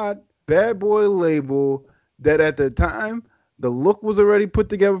red hot bad boy label that at the time the look was already put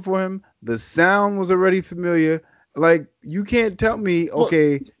together for him, the sound was already familiar. Like you can't tell me, Look,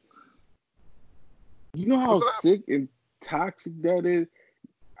 okay, you know how what's up? sick and toxic that is?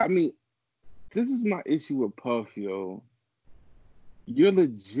 I mean, this is my issue with Puff, yo. You're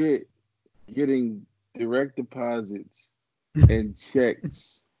legit getting direct deposits and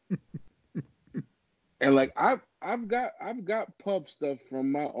checks. And like I've got Puff stuff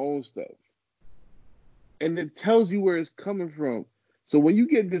from my own stuff. And it tells you where it's coming from. So when you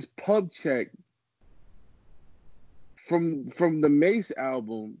get this pub check from the Mace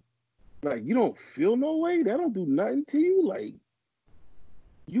album, like you don't feel no way. That don't do nothing to you. Like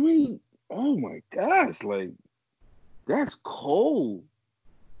you ain't. Oh my gosh! Like that's cold.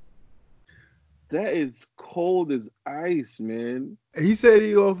 That is cold as ice, man. He said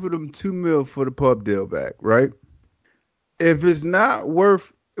he offered him 2 mil for the pub deal back, right? If it's not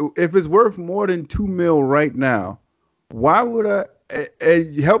worth if it's worth more than 2 mil right now, why would I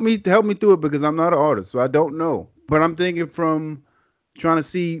help me through it because I'm not an artist, so I don't know. But I'm thinking from trying to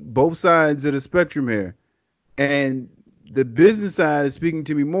see both sides of the spectrum here. And the business side is speaking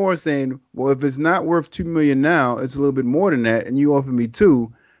to me more saying, well, if it's not worth 2 million now, it's a little bit more than that, and you offer me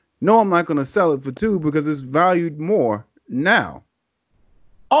two. No, I'm not gonna sell it for two because it's valued more now.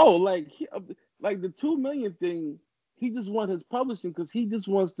 Oh, like the 2 million thing. He just wants his publishing because he just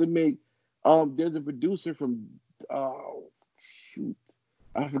wants to make. There's a producer from. Oh shoot,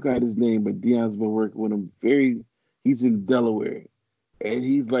 I forgot his name, but Dion's been working with him. He's in Delaware, and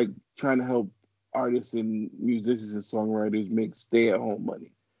he's like trying to help artists and musicians and songwriters make stay-at-home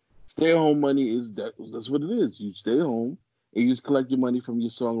money. Stay-at-home money is that's what it is. You stay home and you just collect your money from your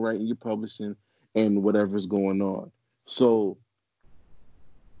songwriting, your publishing, and whatever's going on. So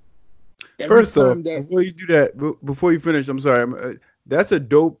every First off, time that before you do that, before you finish, I'm sorry. That's a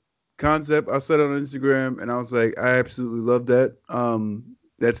dope concept. I said it on Instagram, and I was like, I absolutely love that.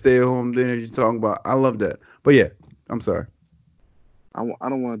 That stay at home dinner you're talking about, I love that. But yeah, I'm sorry. I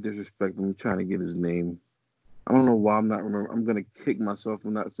don't want to disrespect him. I'm trying to get his name. I don't know why I'm not remember. I'm gonna kick myself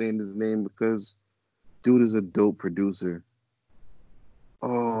for not saying his name because dude is a dope producer.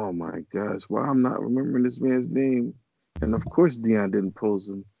 Oh my gosh, why I'm not remembering this man's name? And of course Dion didn't post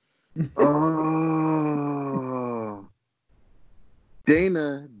him. Oh,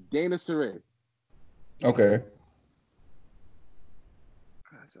 Dana Saray. Okay.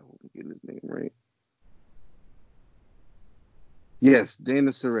 Gosh, I hope I'm getting his name right. Yes,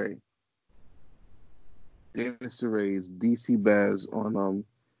 Dana Saray. Dana Saray is DC Baz on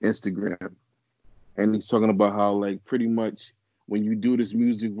Instagram, and he's talking about how like pretty much when you do this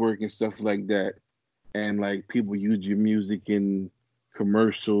music work and stuff like that, and like people use your music in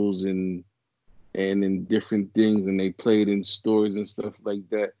commercials and in different things, and they play it in stores and stuff like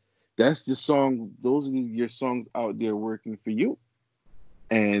that. That's the song. Those are your songs out there working for you,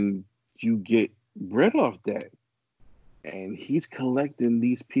 and you get bread off that. And he's collecting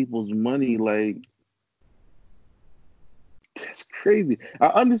these people's money like that's crazy. I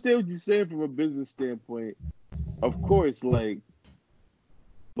understand what you're saying from a business standpoint, of course, like,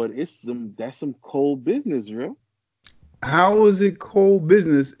 but that's some cold business, real. How is it cold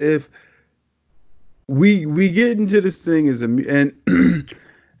business if we get into this thing as a and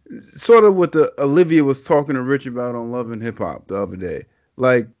sort of what the Olivia was talking to Rich about on Love and Hip Hop the other day.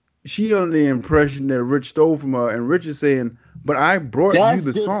 Like she under the impression that Rich stole from her, and Rich is saying, "But I brought you That's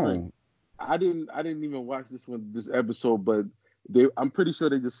the different. song." I didn't even watch this episode, but I'm pretty sure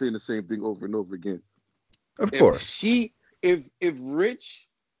they just saying the same thing over and over again. Of If course. she if Rich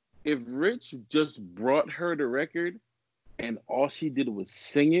just brought her the record and all she did was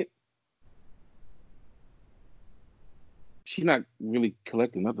sing it, she's not really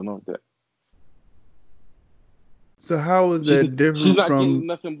collecting nothing off that. So how is She's that she's different not from? getting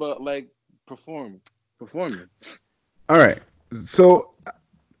nothing but like performing. All right. So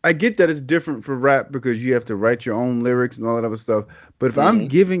I get that it's different for rap because you have to write your own lyrics and all that other stuff. But if I'm Hmm.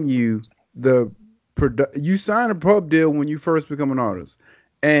 giving you you sign a pub deal when you first become an artist,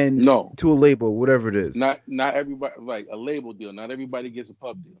 and No, to a label, whatever it is. not everybody like a label deal. Not everybody gets a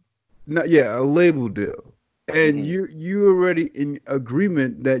pub deal. Not yeah, a label deal. And Hmm. you already in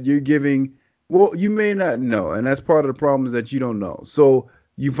agreement that you're giving well, you may not know, and that's part of the problem is that you don't know. So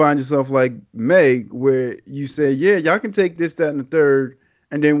you find yourself like Meg, where you say, "Yeah, y'all can take this, that, and the third,"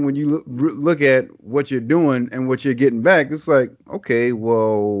 and then when you look at what you're doing and what you're getting back, it's like, okay,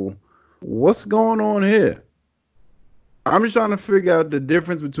 well, what's going on here? I'm just trying to figure out the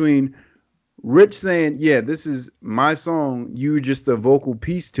difference between Rich saying, "Yeah, this is my song. You just a vocal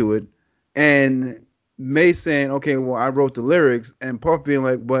piece to it," and May saying, "Okay, well, I wrote the lyrics," and Puff being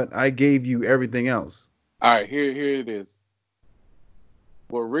like, "But I gave you everything else." All right, here it is.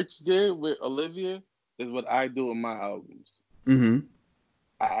 What Rich did with Olivia is what I do with my albums. Mm-hmm.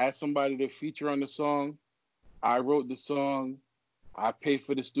 I ask somebody to feature on the song. I wrote the song. I pay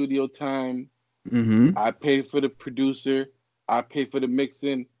for the studio time. Mm-hmm. I pay for the producer. I pay for the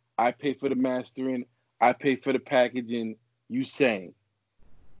mixing. I pay for the mastering. I pay for the packaging. You sang.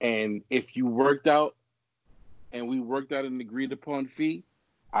 And if you worked out and we worked out an agreed upon fee,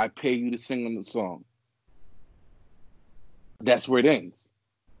 I pay you to sing on the song. That's where it ends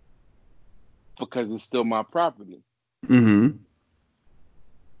because it's still my property. Mm-hmm.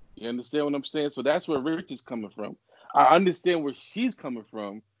 You understand what I'm saying? So that's where Rich is coming from. I understand where she's coming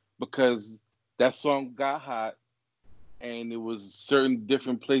from because that song got hot and it was certain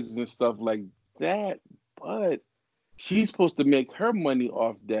different places and stuff like that. But she's supposed to make her money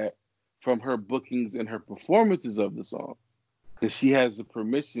off that from her bookings and her performances of the song because she has the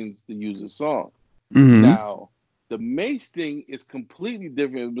permissions to use the song. Mm-hmm. Now, the Mace thing is completely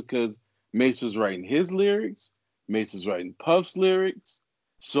different because Mace was writing his lyrics, Mace was writing Puff's lyrics.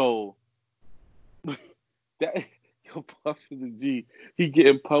 So that yo, Puff is a G. He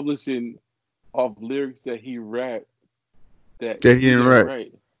getting publishing off lyrics that he rapped that That he he didn't didn't write.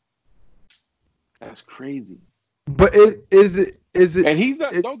 write. That's crazy. But And he's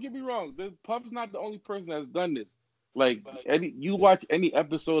not. it's Don't get me wrong. Puff's not the only person that's done this. Like you watch any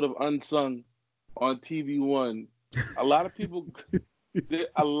episode of Unsung on TV One, a lot of people,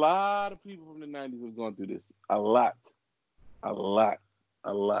 a lot of people from the '90s have gone through this. A lot, a lot,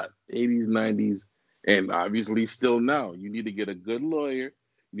 a lot. '80s, '90s, and obviously still now. You need to get a good lawyer.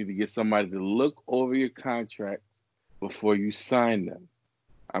 You need to get somebody to look over your contract before you sign them.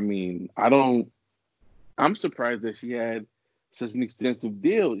 I mean, I don't. I'm surprised that she had such an extensive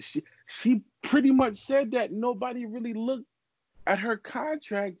deal. She pretty much said that nobody really looked at her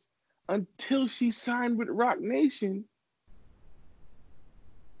contracts until she signed with Rock Nation,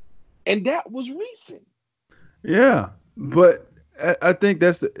 and that was recent. yeah. But I think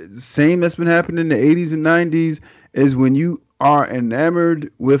that's the same that's been happening in the 80s and 90s is when you are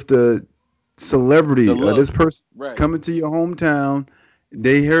enamored with the The celebrity or look, this person right? coming to your hometown,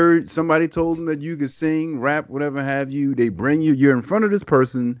 They heard somebody told them that you could sing, rap, whatever have you. They bring you. You're in front of this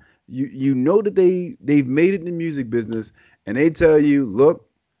person. You know that they've made it in the music business, and they tell you, look.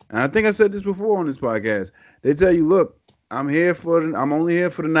 And I think I said this before on this podcast. They tell you, look, I'm only here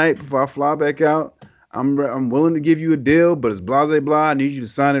for the night before I fly back out. I'm willing to give you a deal, but it's blah blah blah. I need you to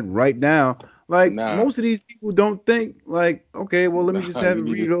sign it right now. Like Nah, most of these people don't think like, okay, well, let me just nah, have you it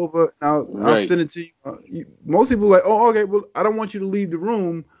need read to it over. And I'll right. send it to you. Most people are like, oh, okay, well, I don't want you to leave the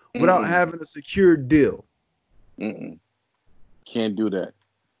room without Mm-mm, having a secured deal. mm-mm. Can't do that.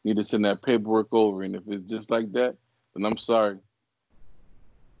 Need to send that paperwork over, and if it's just like that, then I'm sorry.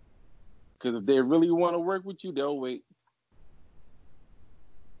 Because if they really want to work with you, they'll wait.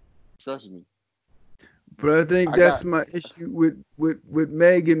 Trust me. But I think I that's got my issue with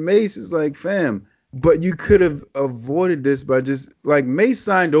Meg and Mace. Is like, fam, but you could have avoided this by just like Mace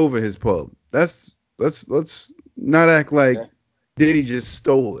signed over his pub. Let's not act like that Diddy just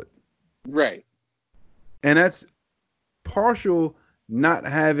stole it, right. and that's partial not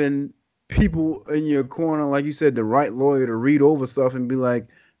having people in your corner, like you said, the right lawyer to read over stuff and be like,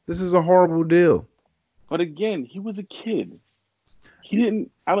 this is a horrible deal. But again, he was a kid. He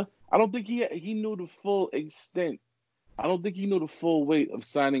didn't. I don't think he knew the full extent. I don't think he knew the full weight of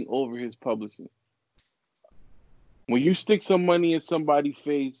signing over his publishing. When you stick some money in somebody's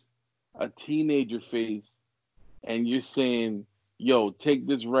face, a teenager face, and you're saying, "Yo, take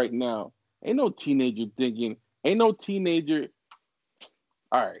this right now," ain't no teenager thinking. Ain't no teenager.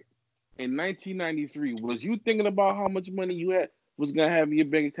 All right. In 1993, was you thinking about how much money you had was gonna have in your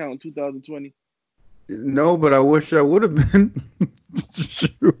bank account in 2020? No, but I wish I would have been.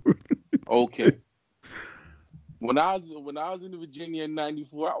 Shoot. Okay. When I was in Virginia in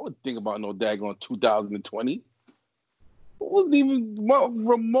 '94, I wouldn't think about no daggone 2020. I wasn't even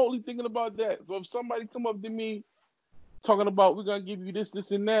remotely thinking about that. So if somebody come up to me talking about we're gonna give you this,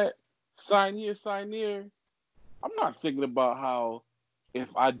 this, and that, sign here, sign there, I'm not thinking about how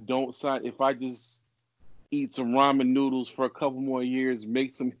if I don't sign, if I just eat some ramen noodles for a couple more years,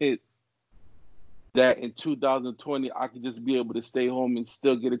 make some hits, that in 2020 I could just be able to stay home and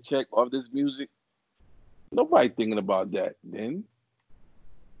still get a check off this music. Nobody thinking about that then.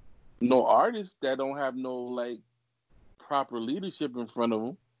 No artists that don't have no like proper leadership in front of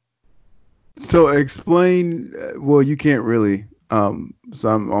them. So explain. Well, you can't really. So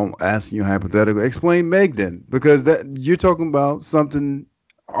I'm asking you hypothetical. Explain Meg then, because that you're talking about something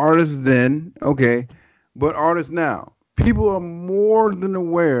artists then, okay, but artists now. People are more than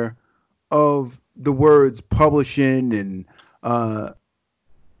aware of the words publishing and uh,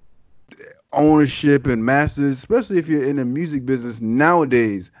 ownership and masters, especially if you're in the music business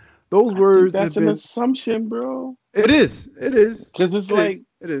nowadays. Those I think words have that's an been. assumption, bro. It is. It is. Because it's It like is.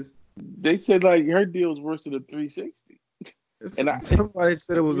 It is. they said like her deal was worse than a 360. It's, And I somebody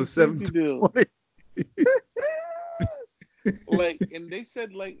said it a was a 360 deal. 720. Like, and they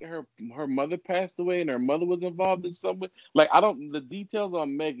said like her mother passed away and her mother was involved in some way. Like, I don't, the details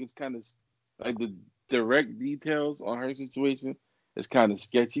on Meg is kind of like the direct details on her situation is kind of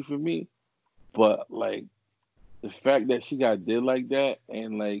sketchy for me. But like the fact that she got did like that,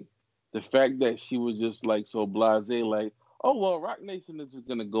 and like the fact that she was just like so blasé, like, oh well, Rock Nation is just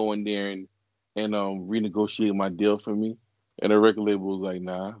gonna go in there and renegotiate my deal for me, and the record label was like,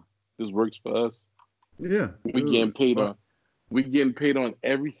 nah, this works for us. Yeah. We getting paid on we getting paid on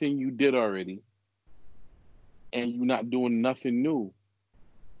everything you did already, and you're not doing nothing new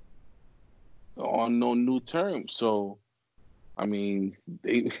on no new terms. So I mean,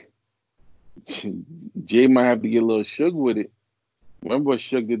 they Jay might have to get a little Suge with it. Remember what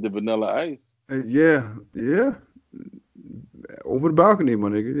Suge did to Vanilla Ice? Yeah. Yeah. Over the balcony, my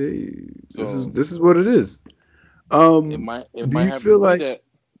nigga. Hey, So this is what it is. it Um, might it do might you have to feel be like that.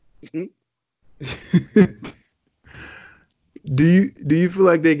 do you feel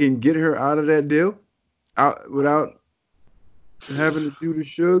like they can get her out of that deal out without having to do the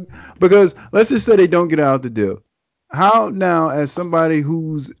Suge? Because let's just say they don't get out the deal. How now, as somebody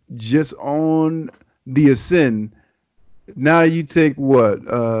who's just on the ascend, now you take what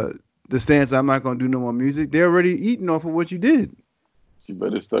the stance? I'm not gonna do no more music. They're already eating off of what you did. She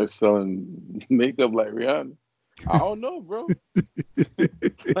better start selling makeup like Rihanna. I don't know, bro.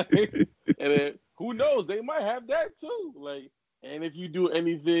 Like, and then who knows? They might have that too. Like, and if you do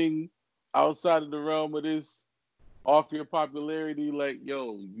anything outside of the realm of this, off your popularity, like,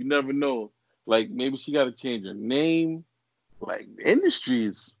 yo, you never know. Like, maybe she got to change her name. Like, the industry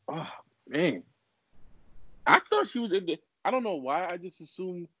is, oh man. I thought she was in the. I don't know why. I just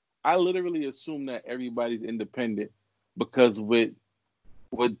assumed. I literally assume that everybody's independent because with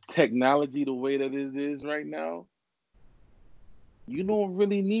technology the way that it is right now, you don't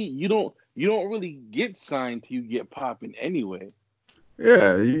really need you don't really get signed till you get popping anyway.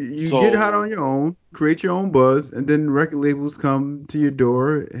 Yeah, you get hot So on your own, create your own buzz, and then record labels come to your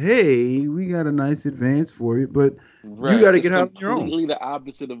door. Hey, we got a nice advance for you, but you right, got to it's get hot on your own. completely the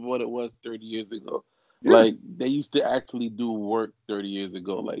opposite of what it was 30 years ago. Yeah, Like they used to actually do work 30 years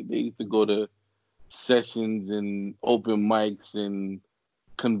ago. Like they used to go to sessions and open mics and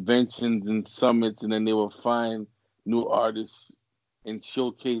conventions and summits, and then they would find new artists and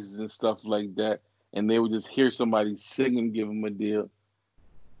showcases and stuff like that. And they would just hear somebody sing and give them a deal.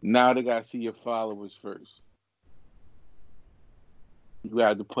 Now they gotta see your followers first. You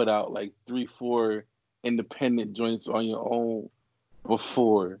have to put out like 3, 4 independent joints on your own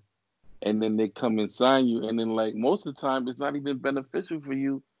before, and then they come and sign you. And then like most of the time, it's not even beneficial for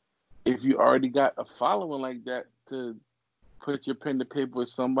you if you already got a following like that to put your pen to paper with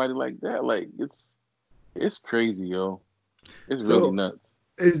somebody like that. Like it's crazy, yo. It's really so nuts.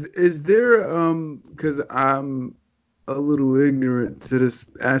 is there because I'm a little ignorant to this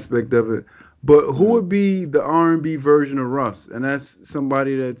aspect of it, but who Mm. would be the R&B version of Russ? And that's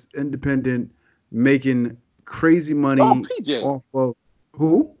somebody that's independent, making crazy Oh, money PJ, off of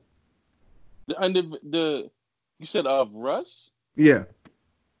who? the under the you said of Russ? Yeah.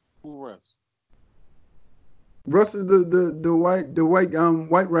 Who Russ? Russ is the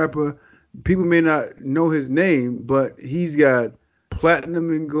white rapper. People may not know his name, but he's got platinum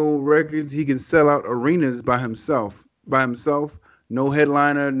and gold records. He can sell out arenas by himself. By himself, no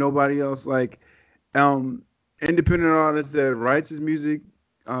headliner, nobody else. Like um, independent artist that writes his music,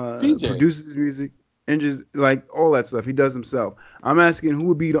 PJ. produces his music, and just like all that stuff he does himself. I'm asking who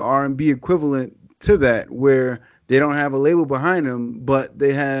would be the R&B equivalent to that, where they don't have a label behind them, but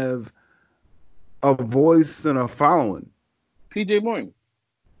they have a voice and a following. PJ Morton.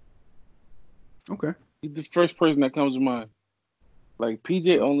 Okay. He's the first person that comes to mind. Like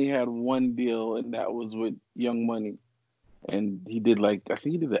PJ only had one deal, and that was with Young Money, and he did like I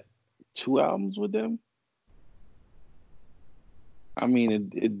think he did 2 albums with them. I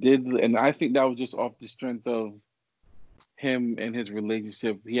mean, it did, and I think that was just off the strength of him and his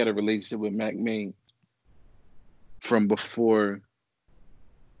relationship. He had a relationship with Mac Main from before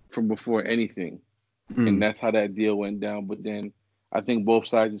anything, and Mm. that's how that deal went down. But then I think both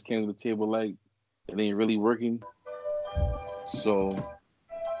sides just came to the table like it ain't really working, so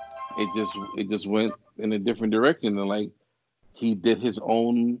it just went in a different direction. And like he did his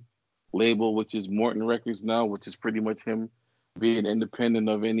own label, which is Morton Records now, which is pretty much him being independent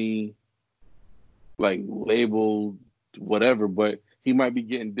of any like label, whatever. But he might be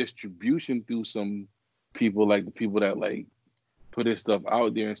getting distribution through some people, like the people that like put his stuff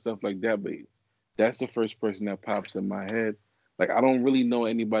out there and stuff like that. But that's the first person that pops in my head. Like I don't really know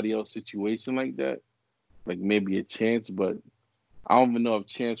anybody else situation like that. Like maybe a Chance, but I don't even know if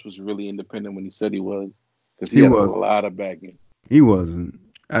Chance was really independent when he said he was, because he He had a was. lot of backing. He wasn't.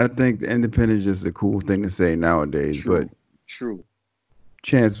 I think the independent is just a cool thing to say nowadays, but True, true.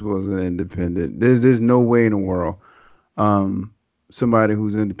 Chance wasn't independent. There's no way in the world um somebody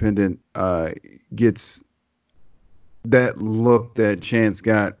who's independent gets that look that Chance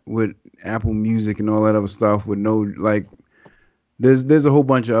got with Apple Music and all that other stuff with no like there's a whole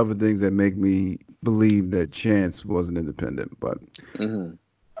bunch of other things that make me believe that Chance wasn't independent. But Hmm.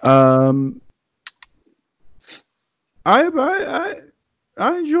 um I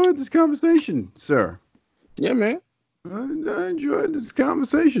enjoyed this conversation, sir. Yeah, man. I enjoyed this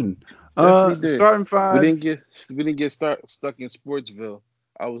conversation. Definitely did. Starting We five. didn't get we didn't get stuck in Sportsville.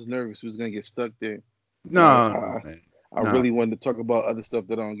 I was nervous we was gonna get stuck there. And No, no, man. I No. really wanted to talk about other stuff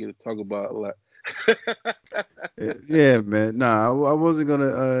that I don't get to talk about a lot. Yeah, man. Nah, I wasn't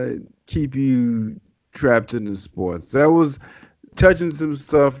gonna keep you trapped in the sports. That was touching some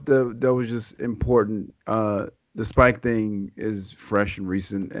stuff that was just important. The Spike thing is fresh and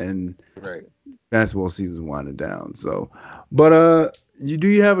recent, and Right. basketball season's winding down. So, but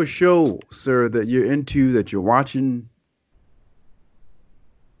you have a show, sir, that you're into, that you're watching,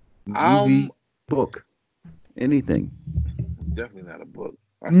 Um movie, book, anything? Definitely not a book.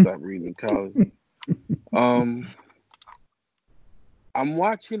 I stopped reading in college. Um I'm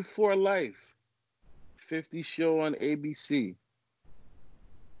watching For Life, 50 show on ABC.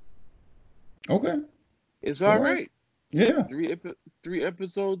 Okay. It's All all right. right. Yeah. Three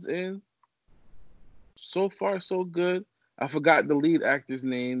episodes in. So far, so good. I forgot the lead actor's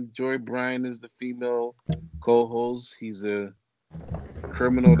name. Joy Bryan is the female co-host. He's a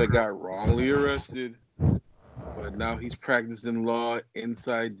criminal that got wrongly arrested, but now he's practicing law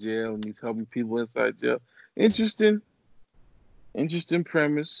inside jail and he's helping people inside jail. Interesting, interesting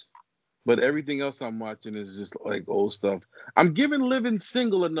premise. But everything else I'm watching is just like old stuff. I'm giving Living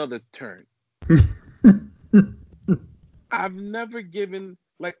Single another turn. I've never given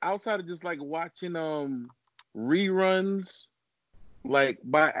like outside of just like watching reruns like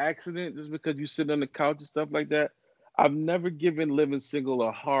by accident just because you sit on the couch and stuff like that. I've never given Living Single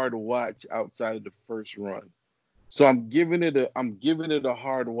a hard watch outside of the first run. So I'm giving it a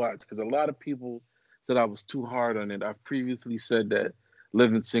hard watch because a lot of people said I was too hard on it. I've previously said that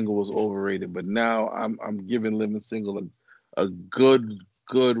Living Single was overrated, but now I'm giving Living Single a good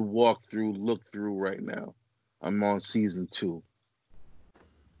walkthrough, look through right now. I'm on season 2.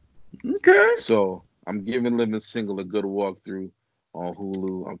 Okay. So I'm giving Living Single a good walkthrough on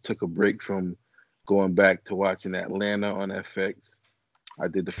Hulu. I took a break from going back to watching Atlanta on FX. I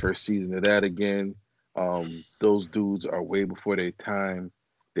did the first season of that again. Those dudes are way before their time.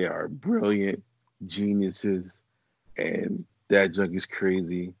 They are brilliant geniuses, and that junk is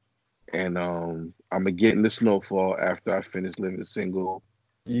crazy. And I'm gonna get into Snowfall after I finish Living Single.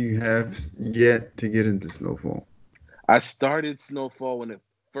 You have yet to get into Snowfall. I started Snowfall when it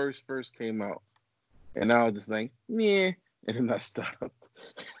first came out, and I was just like, yeah, and then I stopped.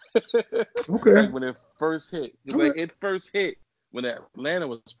 Okay. Like when it first hit, like it first hit when Atlanta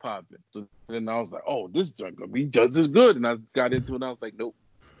was popping. So then I was like, oh, this junk gonna be just as good. And I got into it and I was like, nope.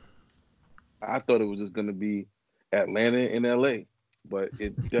 I thought it was just gonna be Atlanta and LA, but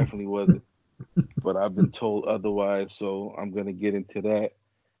it definitely wasn't. But I've been told otherwise, so I'm gonna get into that.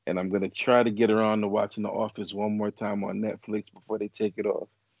 And I'm gonna try to get around to watching The Office one more time on Netflix before they take it off.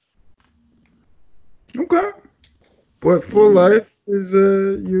 Okay. But Full Life is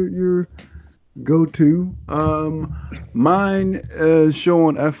your go to. Mine show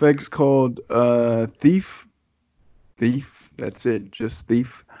on FX called Thief. Thief. That's it. Just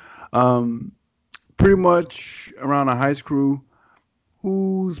Thief. Um, Pretty much around a heist crew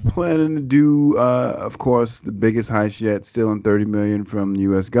who's planning to do, of course, the biggest heist yet, stealing 30 million from the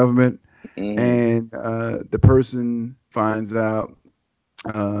U.S. government, Mm-hmm. and the person finds out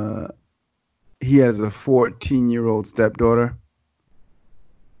uh, he has a 14-year-old stepdaughter,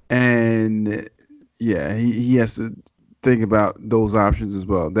 and yeah, he has to think about those options as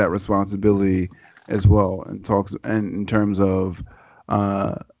well, that responsibility as well, and talks and in terms of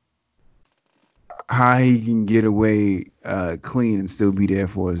uh, how he can get away clean and still be there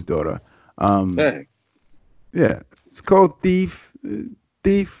for his daughter. Um, Hey, yeah, it's called Thief.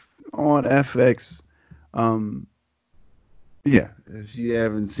 Thief on FX. Um, yeah, if you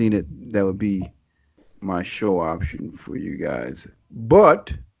haven't seen it, that would be my show option for you guys.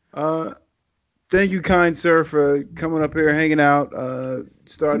 But uh, thank you, kind sir, for coming up here, hanging out.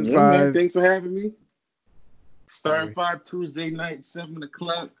 Starting yeah, man. five. Thanks for having me. Starting Sorry. 5 Tuesday night, 7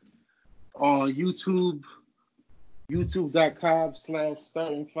 o'clock on YouTube,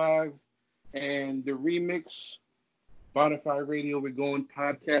 youtube.com/starting5. And the remix, Bonafide Radio, we're going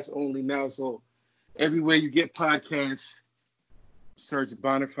podcast only now. So everywhere you get podcasts, search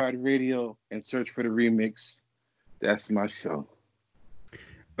Bonafide Radio and search for the remix. That's my show.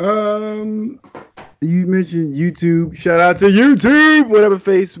 Um, you mentioned YouTube. Shout out to YouTube. Whatever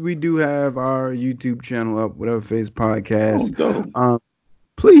face, we do have our YouTube channel up. Whatever face Oh, podcast. dope.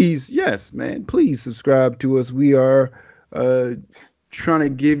 Please, yes, man. Please subscribe to us. We are uh trying to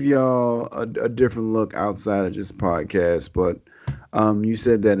give y'all a different look outside of just podcast. But you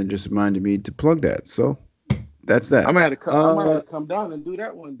said that and just reminded me to plug that. So that's I that. might have to, I might have to come down and do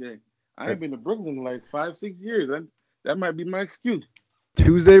that one day. I ain't been to Brooklyn in like 5, 6 years. That might be my excuse.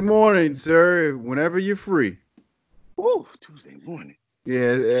 Tuesday morning, sir. Whenever you're free. Woo, Tuesday morning.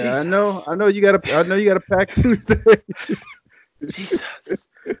 Yeah, yeah, I know. Jesus. I know you got to. I know you got to pack Tuesday. Jesus.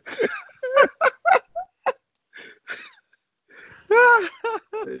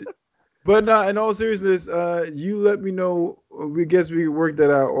 But in all seriousness, you let me know. We guess we can work that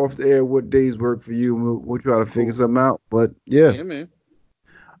out off the air. What days work for you? And we'll try to figure Cool. something out. But yeah, Yeah, man.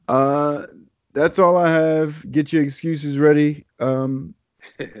 uh, that's all I have. Get your excuses ready.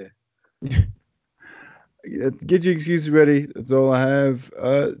 Get your excuses ready. That's all I have.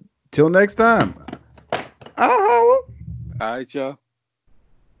 Till next time. I'll holla. All right, y'all.